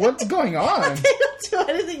 yeah, like, what's going on? They don't do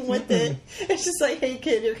anything with it. It's just like, hey,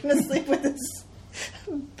 kid, you're going to sleep with this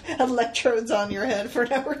electrodes on your head for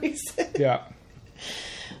no reason. Yeah.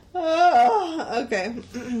 Oh, okay.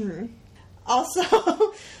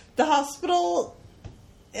 Also, the hospital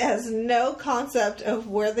has no concept of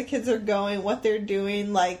where the kids are going, what they're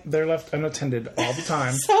doing. Like, they're left unattended all the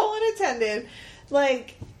time. So unattended.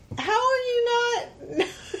 Like, how are you not...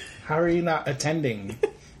 How are you not attending?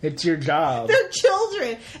 It's your job. They're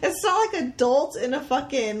children. It's not like adults in a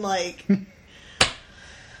fucking, like...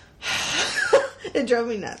 It drove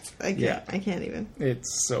me nuts. I can't even.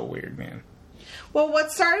 It's so weird, man. Well,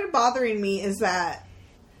 what started bothering me is that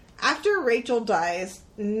after Rachel dies,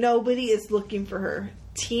 nobody is looking for her.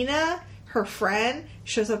 Tina, her friend,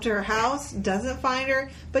 shows up to her house, doesn't find her,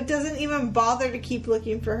 but doesn't even bother to keep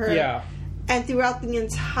looking for her. Yeah. And throughout the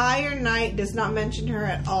entire night does not mention her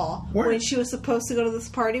at all. When she was supposed to go to this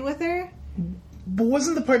party with her. But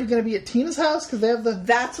wasn't the party going to be at Tina's house? Because they have the...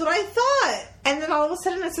 That's what I thought. And then all of a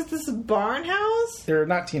sudden it's at this barn house? They're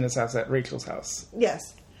not Tina's house, at Rachel's house.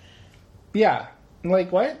 Yes. Yeah.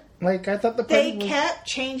 Like, what? Like, I thought the party They kept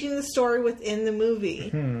changing the story within the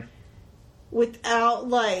movie. Without,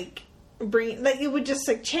 like, bringing... Like, it would just,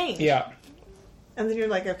 like, change. Yeah. And then you're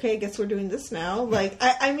like, okay, I guess we're doing this now. Like,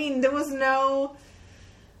 I mean, there was no...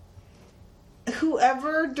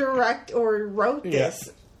 Whoever direct or wrote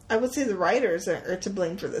this, I would say the writers are to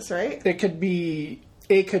blame for this, right? It could be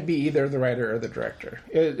either the writer or the director.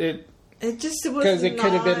 It just was because it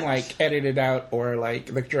could have been like edited out, or like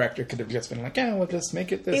the director could have just been like, yeah, we'll just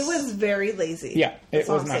make it this. It was very lazy. Yeah, it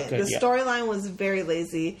was not good. The storyline was very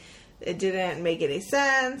lazy. It didn't make any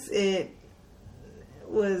sense. It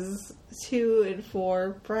was 2 and 4,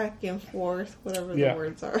 back and forth, whatever the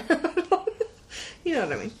words are. You know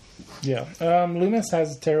what I mean? Yeah. Loomis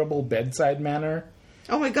has a terrible bedside manner.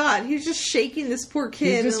 Oh my god, he's just shaking this poor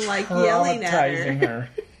kid and like yelling at her.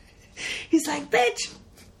 He's like, bitch,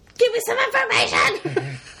 give me some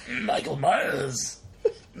information! Michael Myers.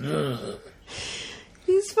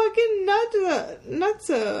 He's fucking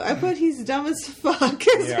nutso. I put he's dumb as fuck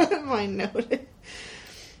is what my note is.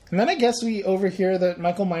 And then I guess we overhear that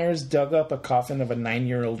Michael Myers dug up a coffin of a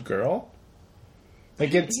 9-year-old girl.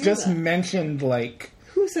 Like, it's just mentioned, like...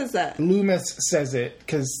 Who Who says that? Loomis says it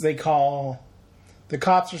because they call the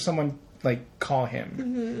cops or someone call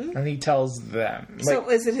him, and he tells them. So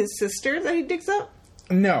is it his sister that he digs up?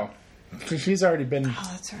 No, because she's already been. Oh,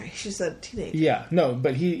 that's right. She's a teenager. Yeah, no,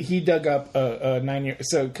 but he dug up a 9-year.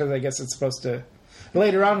 So because I guess it's supposed to.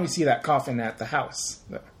 Later on, we see that coffin at the house.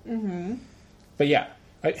 Mm-hmm. But yeah.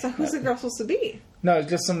 So who's the girl supposed to be? No,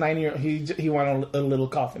 it's just some 9-year. He wanted a little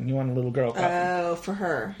coffin. He wanted a little girl coffin. Oh, for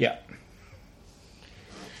her. Yeah.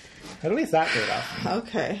 At least that paid off.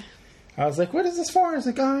 Okay. I was like, what is this for? I was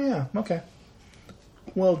like, oh yeah, okay.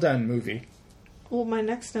 Well done, movie. Well, my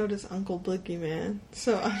next note is Uncle Boogeyman,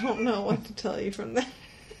 so I don't know what to tell you from there.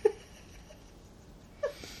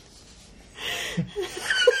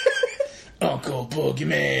 Uncle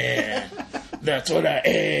Boogeyman. That's what I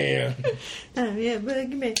am. Oh yeah,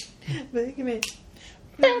 Boogeyman. Boogeyman.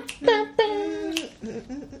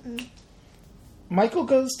 Michael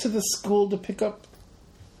goes to the school to pick up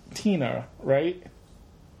Tina, right?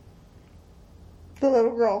 The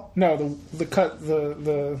little girl. No, the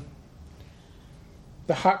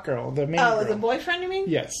hot girl, the main girl. Oh, the boyfriend, you mean?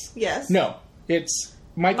 Yes. Yes. No, it's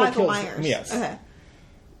Michael kills Myers. Him. Yes. Okay.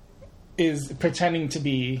 Is pretending to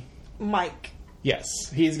be Mike. Yes,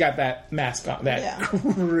 he's got that mask on, that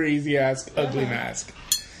crazy ass ugly mask,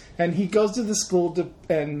 and he goes to the school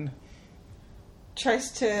and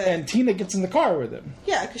tries to. And Tina gets in the car with him.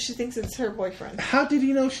 Yeah, because she thinks it's her boyfriend. How did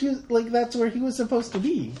he know that's where he was supposed to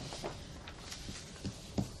be?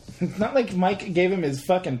 It's not like Mike gave him his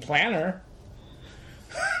fucking planner.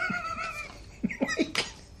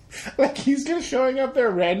 like he's just showing up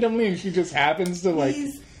there randomly, and she just happens to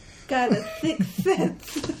He's got a thick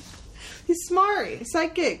sense. He's smart. He's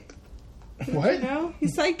psychic. What? You know?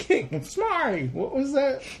 He's psychic. Smart. What was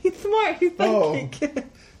that? He's smart. He's psychic. Oh,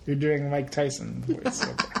 you're doing Mike Tyson voice.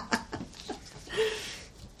 Okay.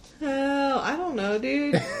 Oh, I don't know,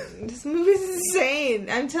 dude. This movie's insane.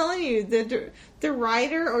 I'm telling you, the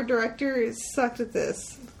writer or director sucked at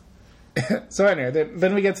this. So anyway,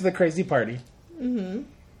 then we get to the crazy party. Mm-hmm.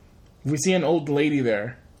 We see an old lady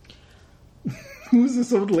there. Who's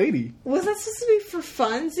this old lady? Was that supposed to be for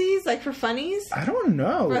funsies? Like for funnies? I don't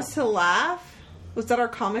know. For us to laugh? Was that our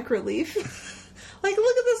comic relief? Like,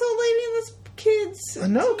 look at this old lady and this kid's...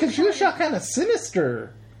 No, because she was shot kind of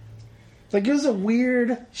sinister. Like, it was a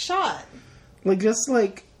weird... shot. Like, just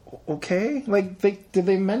like, okay? Like, did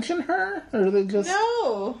they mention her? Or they just...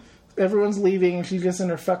 No. Everyone's leaving and she's just in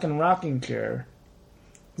her fucking rocking chair.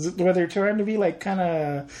 Were they trying to be like kind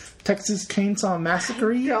of Texas Chainsaw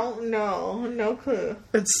Massacre? I don't know. No clue.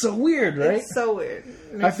 It's so weird, right? It's so weird.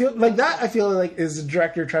 I feel like that. I feel like is the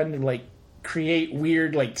director trying to like create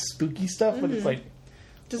weird, like spooky stuff, but it's like,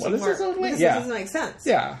 what is this old lady? Yeah, it doesn't make sense.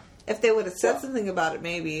 Yeah. If they would have said something about it,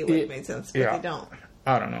 maybe it would have made sense, but they don't.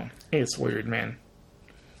 I don't know. It's weird, man.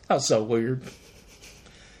 That's so weird.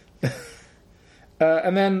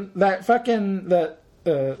 And then that fucking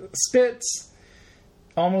Spitz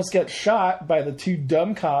almost gets shot by the two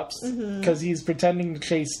dumb cops because he's pretending to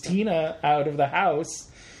chase Tina out of the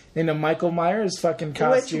house in a Michael Myers fucking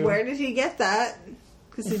costume. Where did he get that?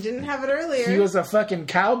 Because he didn't have it earlier. He was a fucking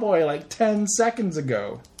cowboy like 10 seconds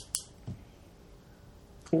ago.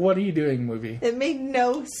 What are you doing, movie? It made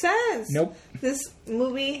no sense. Nope. This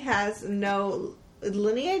movie has no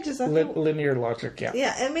lineage. Is that linear logic? Yeah.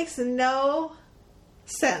 Yeah, it makes no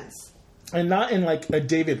sense. And not in like a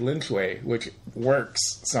David Lynch way, which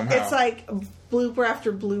works somehow. It's like blooper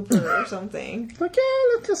after blooper or something. Like,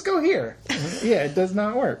 yeah, let's just go here. Yeah, it does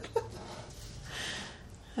not work.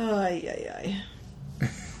 Ay.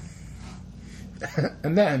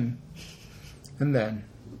 And then,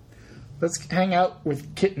 let's hang out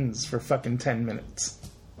with kittens for fucking 10 minutes.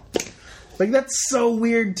 Like, that's so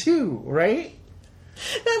weird too, right?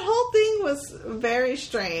 That whole thing was very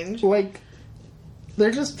strange. Like, they're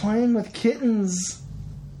just playing with kittens.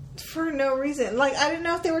 For no reason. Like, I didn't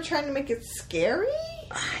know if they were trying to make it scary.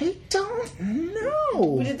 I don't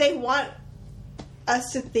know. Did they want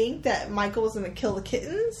us to think that Michael was going to kill the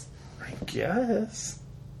kittens? I guess.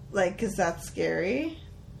 Like, because that's scary?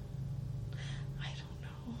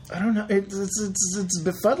 I don't know. It's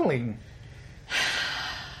befuddling.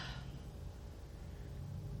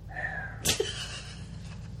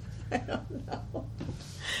 I don't know.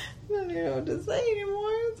 I don't even know what to say anymore.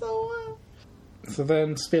 So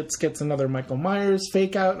then Spitz gets another Michael Myers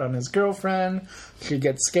fake out on his girlfriend. She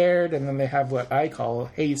gets scared, and then they have what I call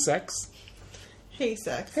hey sex. Hey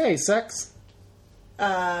sex. Hey sex.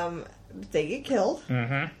 They get killed.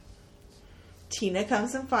 Mm-hmm. Tina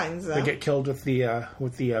comes and finds them. They get killed with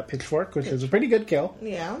the pitchfork, which is a pretty good kill.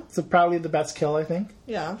 Yeah. It's probably the best kill, I think.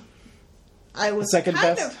 Yeah. I was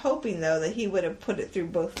kind of hoping, though, that he would have put it through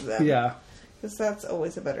both of them. Yeah. Because that's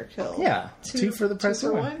always a better kill. Yeah. Two for the price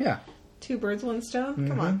of one. Yeah. 2 birds, 1 stone? Mm-hmm.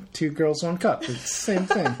 Come on. 2 girls, 1 cup. It's the same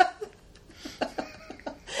thing.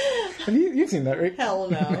 You've seen that, right? Hell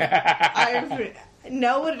no. I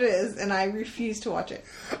know what it is, and I refuse to watch it.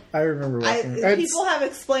 I remember watching it. People have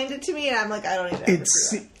explained it to me, and I'm like, I don't even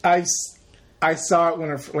know. I saw it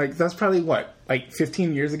when that's probably what, like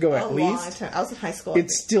 15 years ago at least. Long time. I was in high school.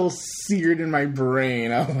 It's still seared in my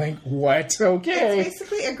brain. I'm like, what? Okay. It's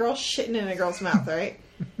basically a girl shitting in a girl's mouth, right?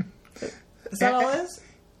 Is that all it is?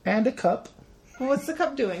 And a cup. Well, what's the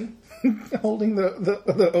cup doing? Holding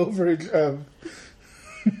the overage of.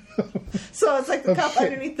 So it's like the cup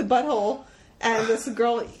underneath the butthole, and this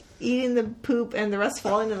girl eating the poop, and the rest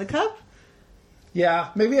falling in the cup. Yeah,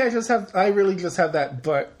 maybe I really just have that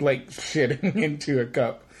butt, like, shitting into a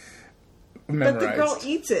cup memorized. But the girl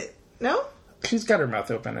eats it, no? She's got her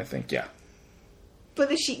mouth open, I think, yeah.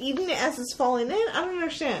 But is she eating it as it's falling in? I don't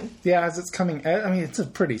understand. Yeah, as it's coming, I mean, it's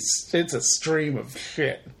a stream of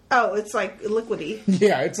shit. Oh, it's like liquidy.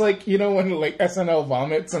 Yeah, it's like, you know when, like, SNL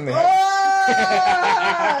vomits and they have...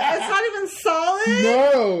 It's not even solid?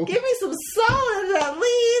 No! Give me some solid at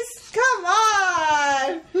least! Come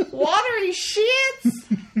on! Watery shits!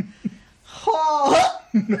 Oh.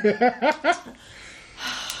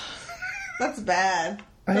 That's bad.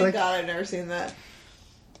 Thank God I've never seen that.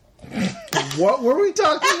 What were we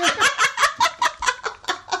talking about?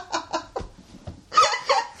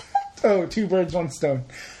 Oh, 2 birds, 1 stone.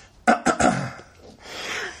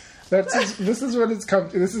 This is what it's come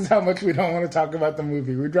to. This is how much we don't want to talk about the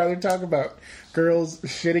movie. We'd rather talk about girls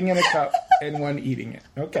shitting in a cup and one eating it.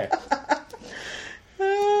 Okay.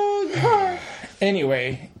 Oh, God.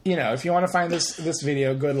 Anyway, if you want to find this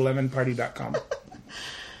video, go to lemonparty.com.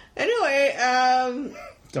 Anyway,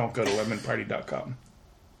 Don't go to lemonparty.com.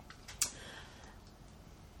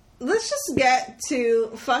 Let's just get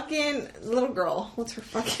to fucking little girl. What's her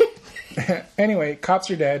fucking name? Anyway,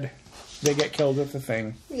 cops are dead. They get killed with the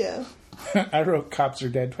thing. Yeah. I wrote cops are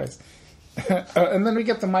dead twice. And then we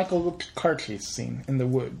get the Michael car chase scene in the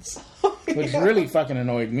woods, which really fucking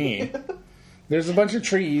annoyed me. There's a bunch of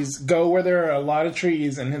trees. Go where there are a lot of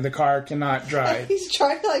trees, and the car cannot drive. He's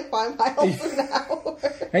trying to 5 miles an hour.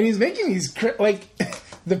 And he's making these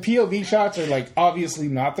the POV shots are obviously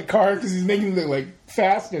not the car because he's making the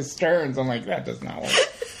fastest turns. I'm like, that does not work.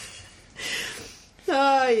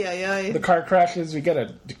 The car crashes. We get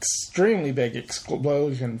an extremely big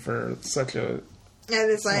explosion for such a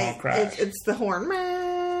small crash. It's the horn.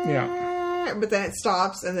 Yeah. But then it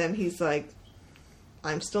stops, and then he's like,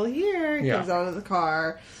 I'm still here. He comes out of the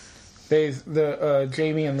car.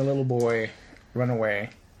 Jamie and the little boy run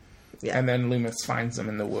away. Yeah. And then Loomis finds them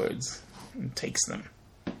in the woods and takes them.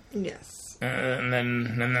 Yes. And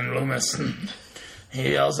then Loomis,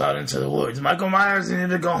 he yells out into the woods, Michael Myers, you need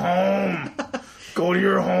to go home. Go to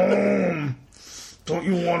your home. Don't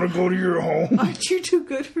you want to go to your home? Aren't you too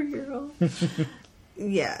good for your home?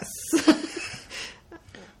 Yes.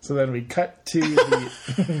 So then we cut to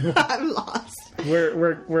the... I'm lost.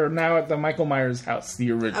 We're now at the Michael Myers house,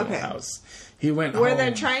 the original house. He went home. Where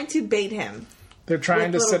they're trying to bait him. They're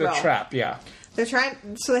trying to set a trap, yeah. They're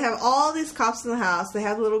trying... So they have all these cops in the house. They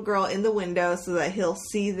have the little girl in the window so that he'll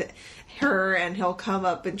see her and he'll come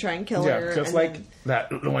up and try and kill her. Yeah, just like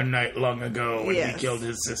that one night long ago when he killed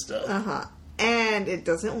his sister. Uh-huh. And it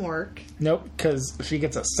doesn't work. Nope, because she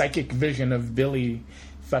gets a psychic vision of Billy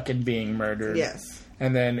fucking being murdered. Yes.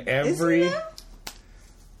 And then they have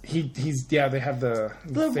the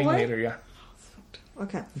thing boy? later, yeah.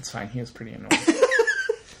 Okay. It's fine, he is pretty annoying.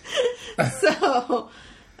 So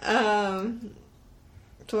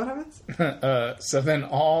what happens? So then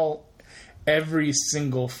every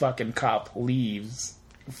single fucking cop leaves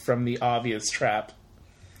from the obvious trap.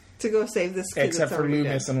 To go save this kid. Except for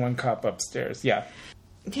Loomis and 1 cop upstairs, yeah.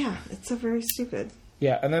 Yeah, it's so very stupid.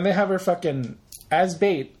 Yeah, and then they have her fucking, as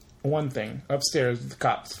bait, one thing, upstairs with the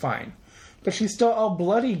cops, fine. But she's still all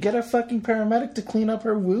bloody. Get a fucking paramedic to clean up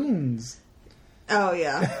her wounds. Oh,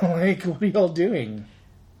 yeah. What are y'all doing?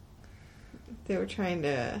 They were trying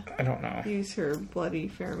to... I don't know. Use her bloody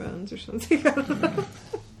pheromones or something. I don't know.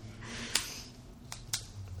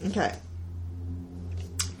 Okay.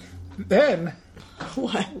 Then...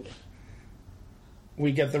 What?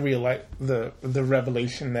 We get the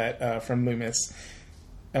revelation that from Loomis,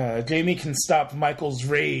 Jamie can stop Michael's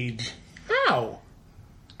rage. How?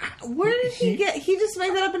 Where did he get? He just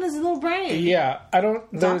made that up in his little brain. Yeah, I don't.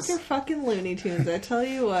 Dr. fucking Looney Tunes. I tell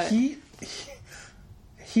you what.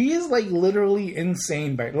 He is, like, literally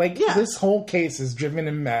insane. This whole case has driven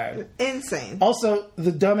him mad. Insane. Also,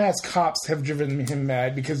 the dumbass cops have driven him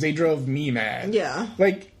mad because they drove me mad. Yeah.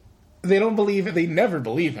 Like, they don't believe it. They never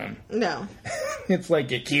believe him. No. It's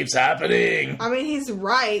like, it keeps happening. I mean, he's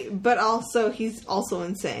right, but also, he's also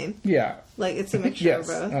insane. Yeah. Like, it's a mixture of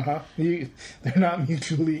both. Uh-huh. They're not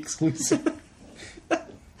mutually exclusive.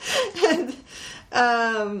 And,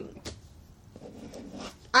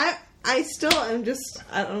 I still am just...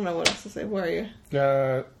 I don't know what else to say. Where are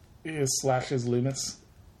you? Slashes Loomis.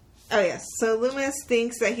 Oh, yes. So Loomis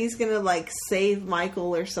thinks that he's going to, like, save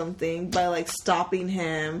Michael or something by, like, stopping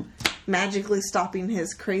him. Magically stopping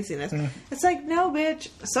his craziness. It's like, no, bitch.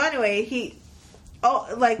 So anyway,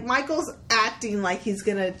 Michael's acting like he's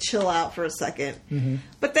going to chill out for a second. Mm-hmm.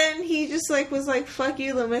 But then he just, like, was like, fuck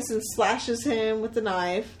you, Loomis, and slashes him with the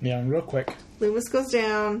knife. Yeah, real quick. Loomis goes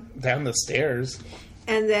down the stairs.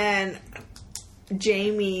 And then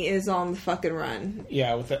Jamie is on the fucking run.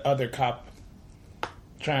 Yeah, with the other cop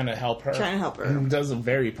trying to help her. And does a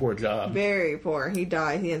very poor job. Very poor. He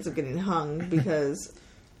dies. He ends up getting hung because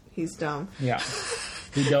he's dumb. Yeah.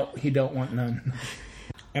 He don't want none.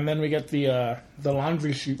 And then we get the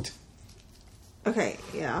laundry chute. Okay,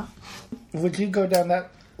 yeah. Would you go down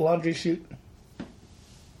that laundry chute?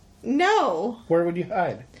 No. Where would you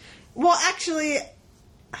hide? Well, actually,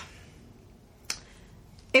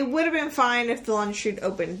 it would have been fine if the laundry chute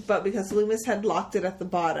opened, but because Loomis had locked it at the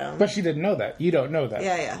bottom. But she didn't know that. You don't know that.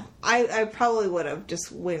 Yeah. I probably would have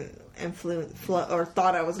just went and flew or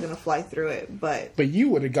thought I was going to fly through it, but... But you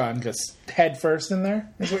would have gone just head first in there,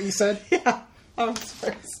 is what you said? Yeah, arms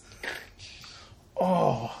first.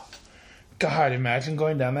 Oh, God, imagine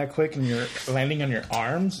going down that quick and you're landing on your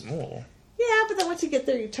arms. Oh. Yeah, but then once you get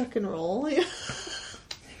there, you tuck and roll. You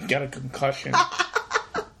got a concussion.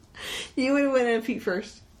 You would have went in feet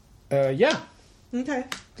first. Yeah. Okay.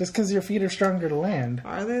 Just because your feet are stronger to land.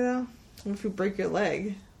 Are they, though? What if you break your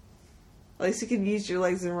leg? At least you can use your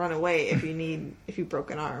legs and run away if you broke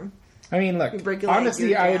an arm. I mean, look,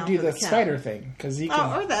 honestly, I would do the spider thing. Cause you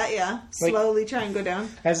can, or that, yeah. Slowly try and go down.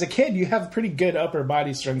 As a kid, you have pretty good upper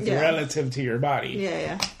body strength relative to your body.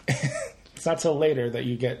 Yeah. It's not till later that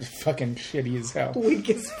you get fucking shitty as hell. Weak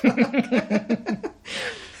as fuck.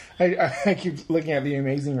 I keep looking at The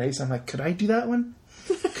Amazing Race. I'm like, could I do that one?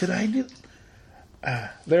 Could I do...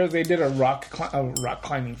 they did a rock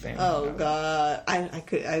climbing thing. Oh God,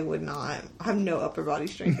 I would not. I have no upper body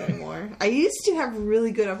strength anymore. I used to have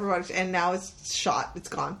really good upper body strength, and now it's shot. It's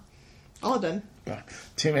gone. All done.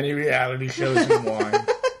 Too many reality shows in one.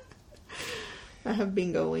 I have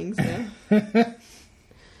bingo wings now.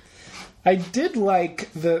 I did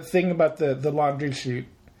like the thing about the laundry chute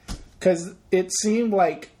because it seemed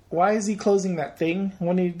like, why is he closing that thing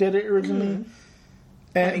when he did it originally? Mm-hmm.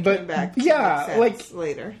 And came back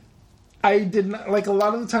later. I didn't like a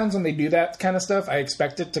lot of the times when they do that kind of stuff. I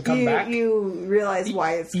expect it to come back. You realize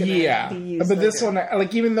why it's going to be used. But this one,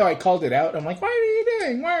 even though I called it out, I'm like, why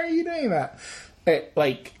are you doing that? It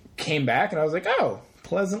came back, and I was like, oh,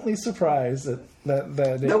 pleasantly surprised that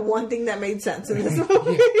the one thing that made sense in this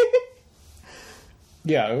movie.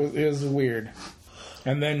 Yeah, it was weird.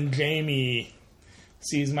 And then Jamie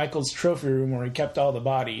sees Michael's trophy room where he kept all the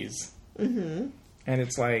bodies. Mm-hmm. And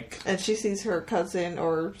it's like... And she sees her cousin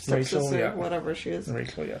or stepsister, whatever she is.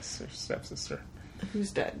 Rachel, yes, her stepsister.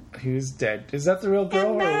 Who's dead. Is that the real girl,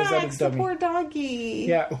 and Max, or was that a dummy? The poor doggy.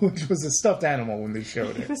 Yeah, which was a stuffed animal when they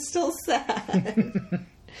showed it. It was still sad.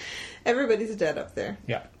 Everybody's dead up there.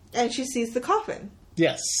 Yeah. And she sees the coffin.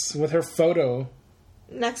 Yes, with her photo.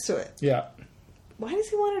 Next to it. Yeah. Why does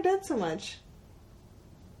he want her dead so much?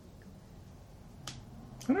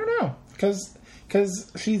 I don't know. Because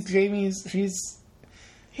she's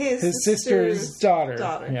his sister's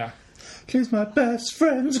daughter. Yeah. She's my best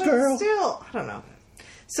friend's girl. Still, I don't know.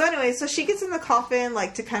 So anyway, so she gets in the coffin,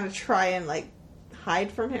 to kind of try and,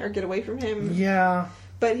 hide from him or get away from him. Yeah.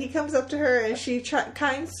 But he comes up to her and she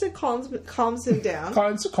kinds of calms him down.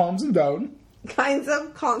 Kinds of calms him down.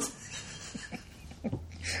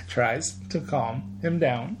 Tries to calm him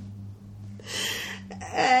down.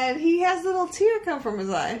 And he has a little tear come from his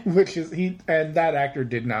eye. And that actor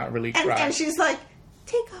did not really cry. And she's like,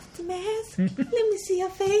 take off the mask. Let me see your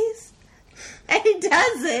face. And he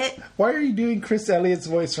does it. Why are you doing Chris Elliott's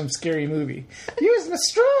voice from Scary Movie? Use my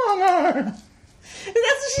strong arm. And that's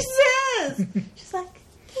what she says. She's like,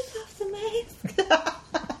 take off the mask.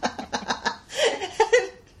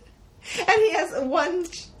 And he has one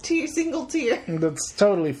single tear. That's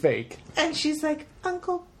totally fake. And she's like,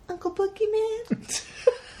 Uncle Boogeyman.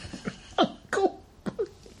 Uncle Boogeyman.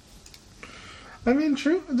 I mean,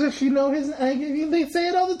 true. Does she know his... they say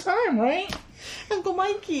it all the time, right? Uncle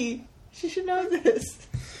Mikey. She should know this.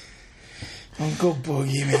 Uncle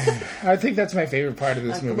Boogeyman. I think that's my favorite part of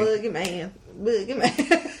this Uncle movie. Boogeyman.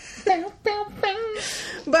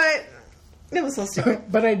 But it was so stupid.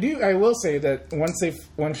 But I will say that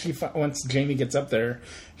once Jamie gets up there,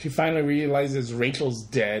 she finally realizes Rachel's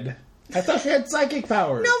dead. I thought she had psychic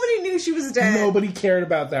powers. Nobody knew she was dead. Nobody cared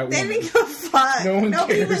about that They woman. didn't give a fuck. Nobody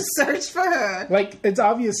cares. even searched for her. Like, it's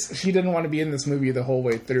obvious she didn't want to be in this movie the whole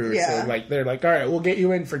way through. Yeah. So, like, they're like, all right, we'll get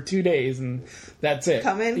you in for 2 days, and that's it.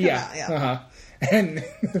 Come in, come out, yeah. Uh-huh. And,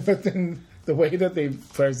 but then the way that they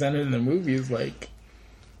present it in the movie is like,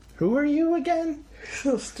 who are you again?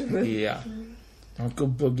 So stupid. Yeah. Uncle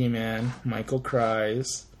Boogeyman. Michael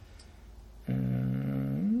cries.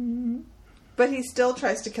 But he still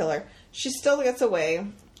tries to kill her. She still gets away.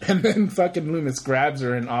 And then fucking Loomis grabs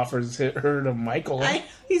her and offers her to Michael.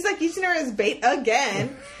 He's like using her as bait again.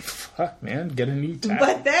 Fuck, man. Get a new tag.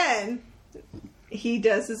 But then he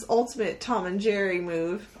does his ultimate Tom and Jerry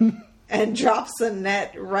move and drops the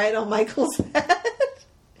net right on Michael's head.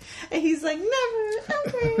 And he's like, never,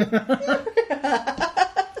 ever.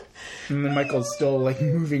 And then Michael's still, like,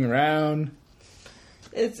 moving around.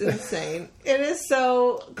 It's insane. It is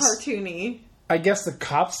so cartoony. I guess the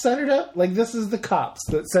cops set it up. Like, this is the cops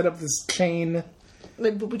that set up this chain.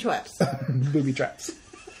 Like booby traps. Booby traps.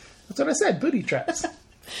 That's what I said. Booty traps.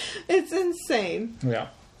 It's insane. Yeah.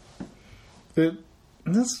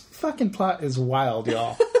 This fucking plot is wild,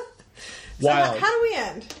 y'all. Wild. So how do we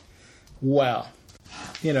end? Well,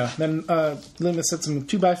 you know, then Loomis hits some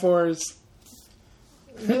 2x4s.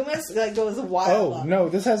 Loomis goes wild. Oh, no,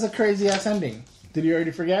 this has a crazy ass ending. Did you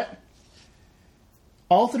already forget?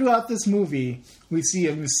 All throughout this movie, we see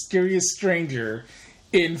a mysterious stranger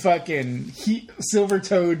in fucking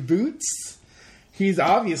silver-toed boots. He's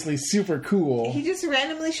obviously super cool. He just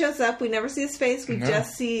randomly shows up. We never see his face. We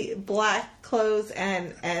just see black clothes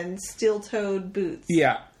and steel-toed boots.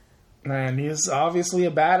 Yeah. And he's obviously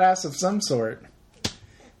a badass of some sort.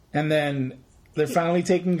 And then they're finally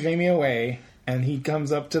taking Jamie away, and he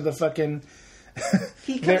comes up to the fucking...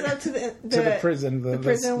 He comes up to the prison, the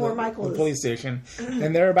prison where Michael is. The police station,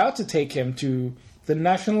 and they're about to take him to the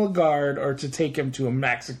National Guard or to take him to a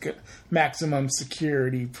maximum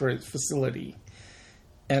security facility.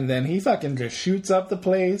 And then he fucking just shoots up the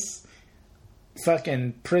place.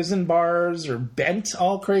 Fucking prison bars are bent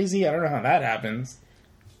all crazy. I don't know how that happens.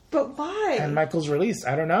 But why? And Michael's released.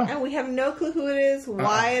 I don't know. And we have no clue who it is,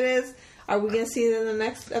 why it is. Are we going to see it in the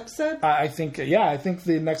next episode? I think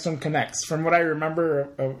the next one connects. From what I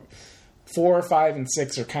remember, 4, 5, and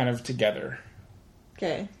 6 are kind of together.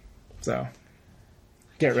 Okay. So,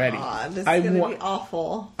 get ready. God, this is going to be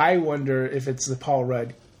awful. I wonder if it's the Paul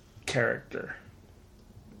Rudd character.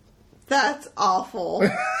 That's awful.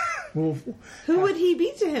 Who would he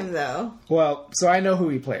be to him, though? Well, so I know who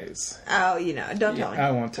he plays. Oh, don't tell me.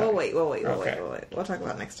 I won't tell you. We'll wait. We'll talk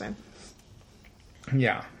about it next time.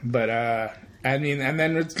 Yeah, but, I mean, and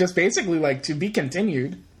then it's just basically like to be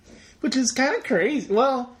continued, which is kind of crazy.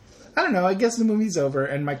 Well, I don't know. I guess the movie's over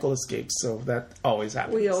and Michael escapes, so that always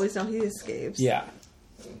happens. We always know he escapes. Yeah.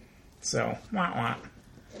 So, wah wah.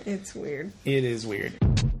 It's weird. It is weird.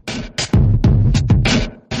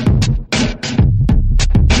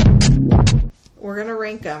 We're going to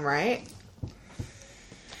rank them, right?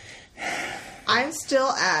 I'm still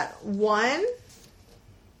at 1,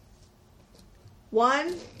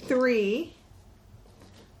 3.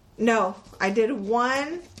 No, I did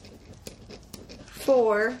 1,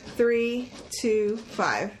 4, 3, 2,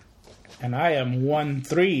 5. And I am 1,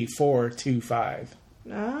 3, 4, 2, 5.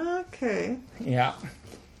 Okay. Yeah.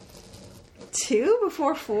 2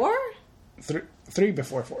 before 4? 3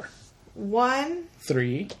 before 4. 1,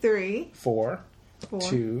 3, 4,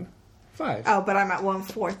 2, 5. Oh, but I'm at 1,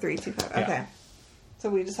 4, 3, 2, 5. Okay. Yeah. So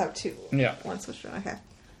we just have 2. Yeah. One switched on. Okay.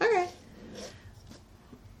 Okay.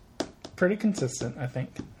 Pretty consistent, I think,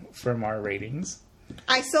 from our ratings.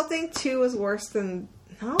 I still think 2 is worse than...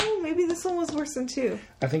 No, maybe this one was worse than 2.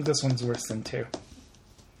 I think this one's worse than 2.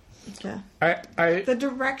 Okay. The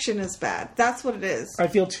direction is bad. That's what it is. I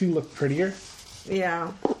feel 2 looked prettier.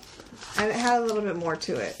 Yeah. And it had a little bit more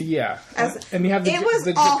to it. Yeah. And you have the It was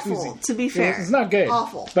the awful, jacuzzi. to be fair. It's not good.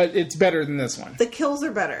 Awful. But it's better than this one. The kills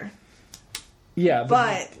are better. Yeah.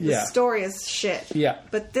 But the story is shit. Yeah.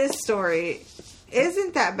 But this story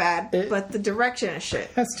isn't that bad, but the direction is shit.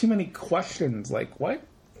 It has too many questions. Like,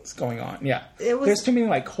 what's going on? Yeah. There's too many,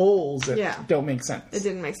 like, holes that don't make sense. It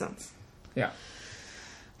didn't make sense. Yeah.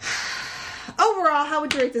 Overall, how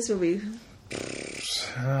would you rate this movie?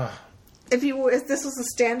 If this was a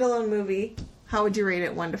standalone movie, how would you rate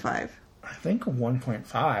it 1 to 5? I think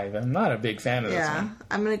 1.5. I'm not a big fan of this one.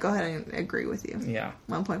 I'm going to go ahead and agree with you. Yeah.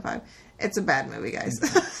 1.5. It's a bad movie, guys.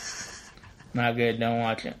 Not good. Don't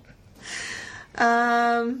watch it.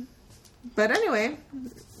 But anyway,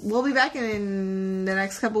 we'll be back in the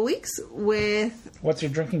next couple weeks with... What's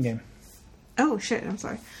your drinking game? Oh, shit. I'm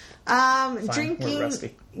sorry. Drinking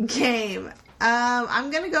game.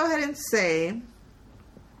 I'm going to go ahead and say...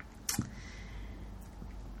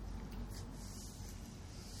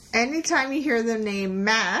 Anytime you hear the name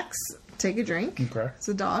Max, take a drink. Okay. It's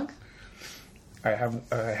a dog. I have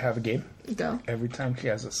a game. Go. Every time she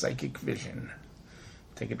has a psychic vision,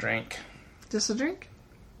 take a drink. Just a drink?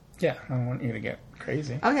 Yeah, I don't want you to get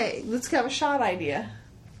crazy. Okay, let's have a shot idea.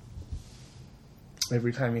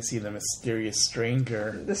 Every time you see the mysterious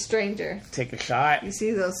stranger, The stranger. take a shot. You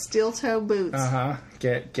see those steel toe boots. Uh-huh.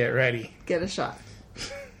 Get ready. Get a shot.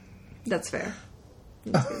 That's fair.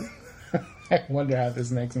 I wonder how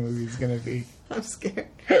this next movie is going to be. I'm scared.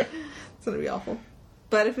 It's going to be awful.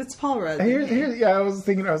 But if it's Paul Rudd... Yeah, I was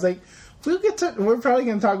like, we're probably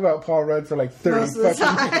going to talk about Paul Rudd for like 30 Most of the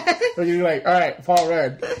fucking minutes. We're going to be like, all right, Paul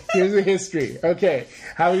Rudd, here's the history. Okay,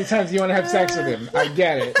 how many times do you want to have sex with him? I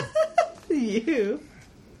get it. You.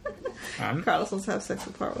 Carlos wants to have sex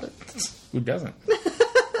with Paul Rudd. Who doesn't?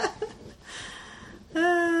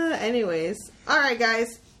 Anyways. All right,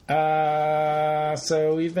 guys.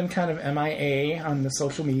 So we've been kind of MIA on the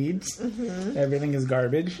social medias. Mm-hmm. Everything is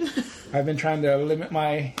garbage. I've been trying to limit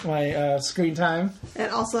my screen time.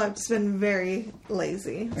 And also I've just been very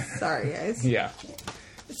lazy. Sorry, guys. Yeah.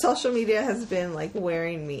 Social media has been, like,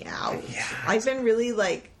 wearing me out. Yeah. I've been really,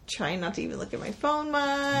 like, trying not to even look at my phone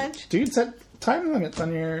much. Dude, set time limits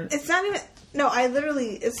on your... It's not even... No, I don't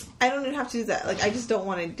even have to do that. Like, I just don't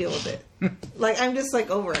want to deal with it. Like, I'm just, like,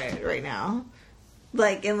 over it right now.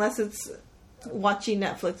 Like, unless it's watching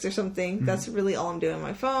Netflix or something, that's really all I'm doing on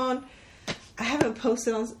my phone. I haven't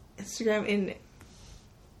posted on Instagram in,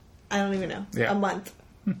 I don't even know, a month.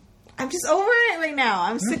 I'm just over it right now.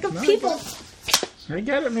 I'm sick of people. I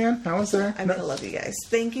get it, man. I was there. I'm going to love you guys.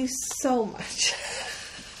 Thank you so much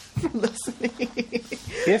for listening.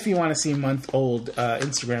 If you want to see month-old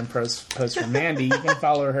Instagram posts from Mandy, you can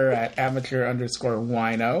follow her at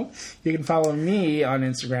amateur_wino. You can follow me on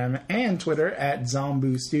Instagram and Twitter at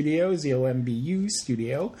Zombu Studio, ZOMBU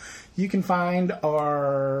Studio. You can find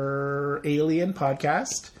our Alien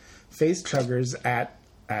podcast, Face Chuggers, at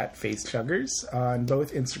Face Chuggers on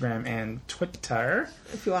both Instagram and Twitter.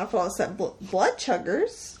 If you want to follow us at Blood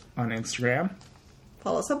Chuggers on Instagram,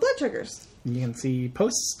 follow us at Blood Chuggers. You can see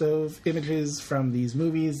posts of images from these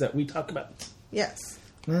movies that we talk about. Yes.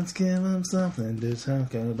 Let's give them something to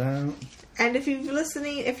talk about. And if you're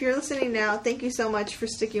listening now, thank you so much for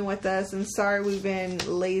sticking with us. And sorry we've been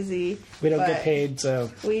lazy. We don't get paid, so...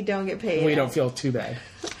 We don't get paid. We don't feel too bad.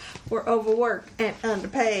 We're overworked and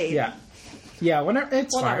underpaid. Yeah. Yeah,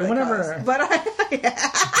 it's fine. Whenever... But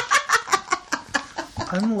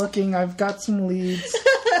I'm looking. I've got some leads.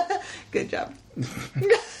 Good job.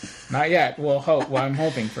 Not yet. I'm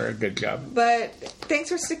hoping for a good job. But thanks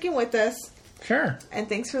for sticking with us. Sure. And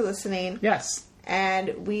thanks for listening. Yes.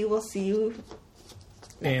 And we will see you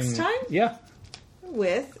next time. Yeah.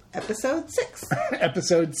 With episode 6.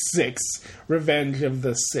 Episode 6, Revenge of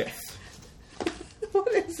the Sith.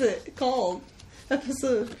 What is it called?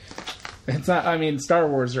 Episode... It's not, Star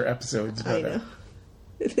Wars are episodes. But, I know.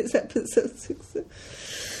 It is episode 6.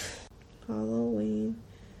 Halloween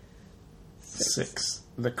 6.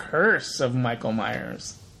 The Curse of Michael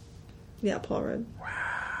Myers. Yeah, Paul Rudd.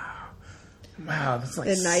 Wow, that's like...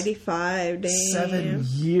 In 95, damn. 7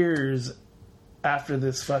 years after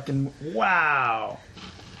this fucking... Wow.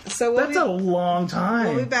 So that's a long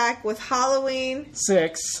time. We'll be back with Halloween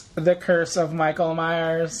 6, The Curse of Michael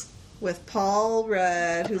Myers. With Paul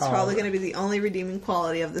Rudd, who's probably going to be the only redeeming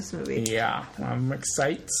quality of this movie. Yeah, I'm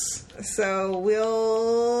excited. So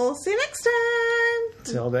we'll see you next time.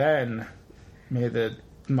 Till then, may the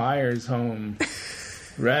Myers home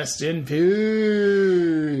rest in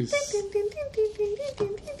peace.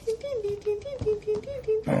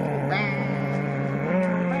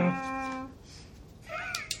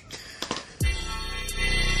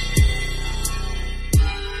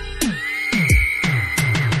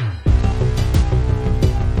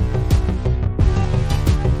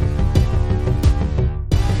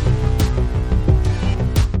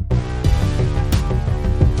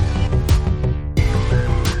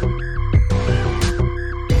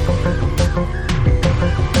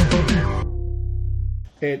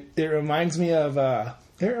 It reminds me of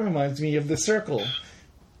The Circle.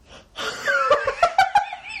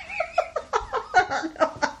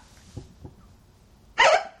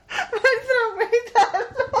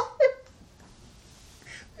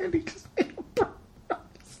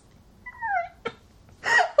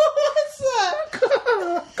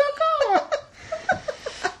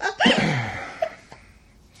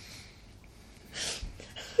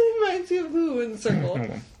 in the circle. Hold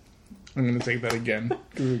on. I'm going to say that again.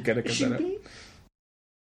 We've got to cut that out.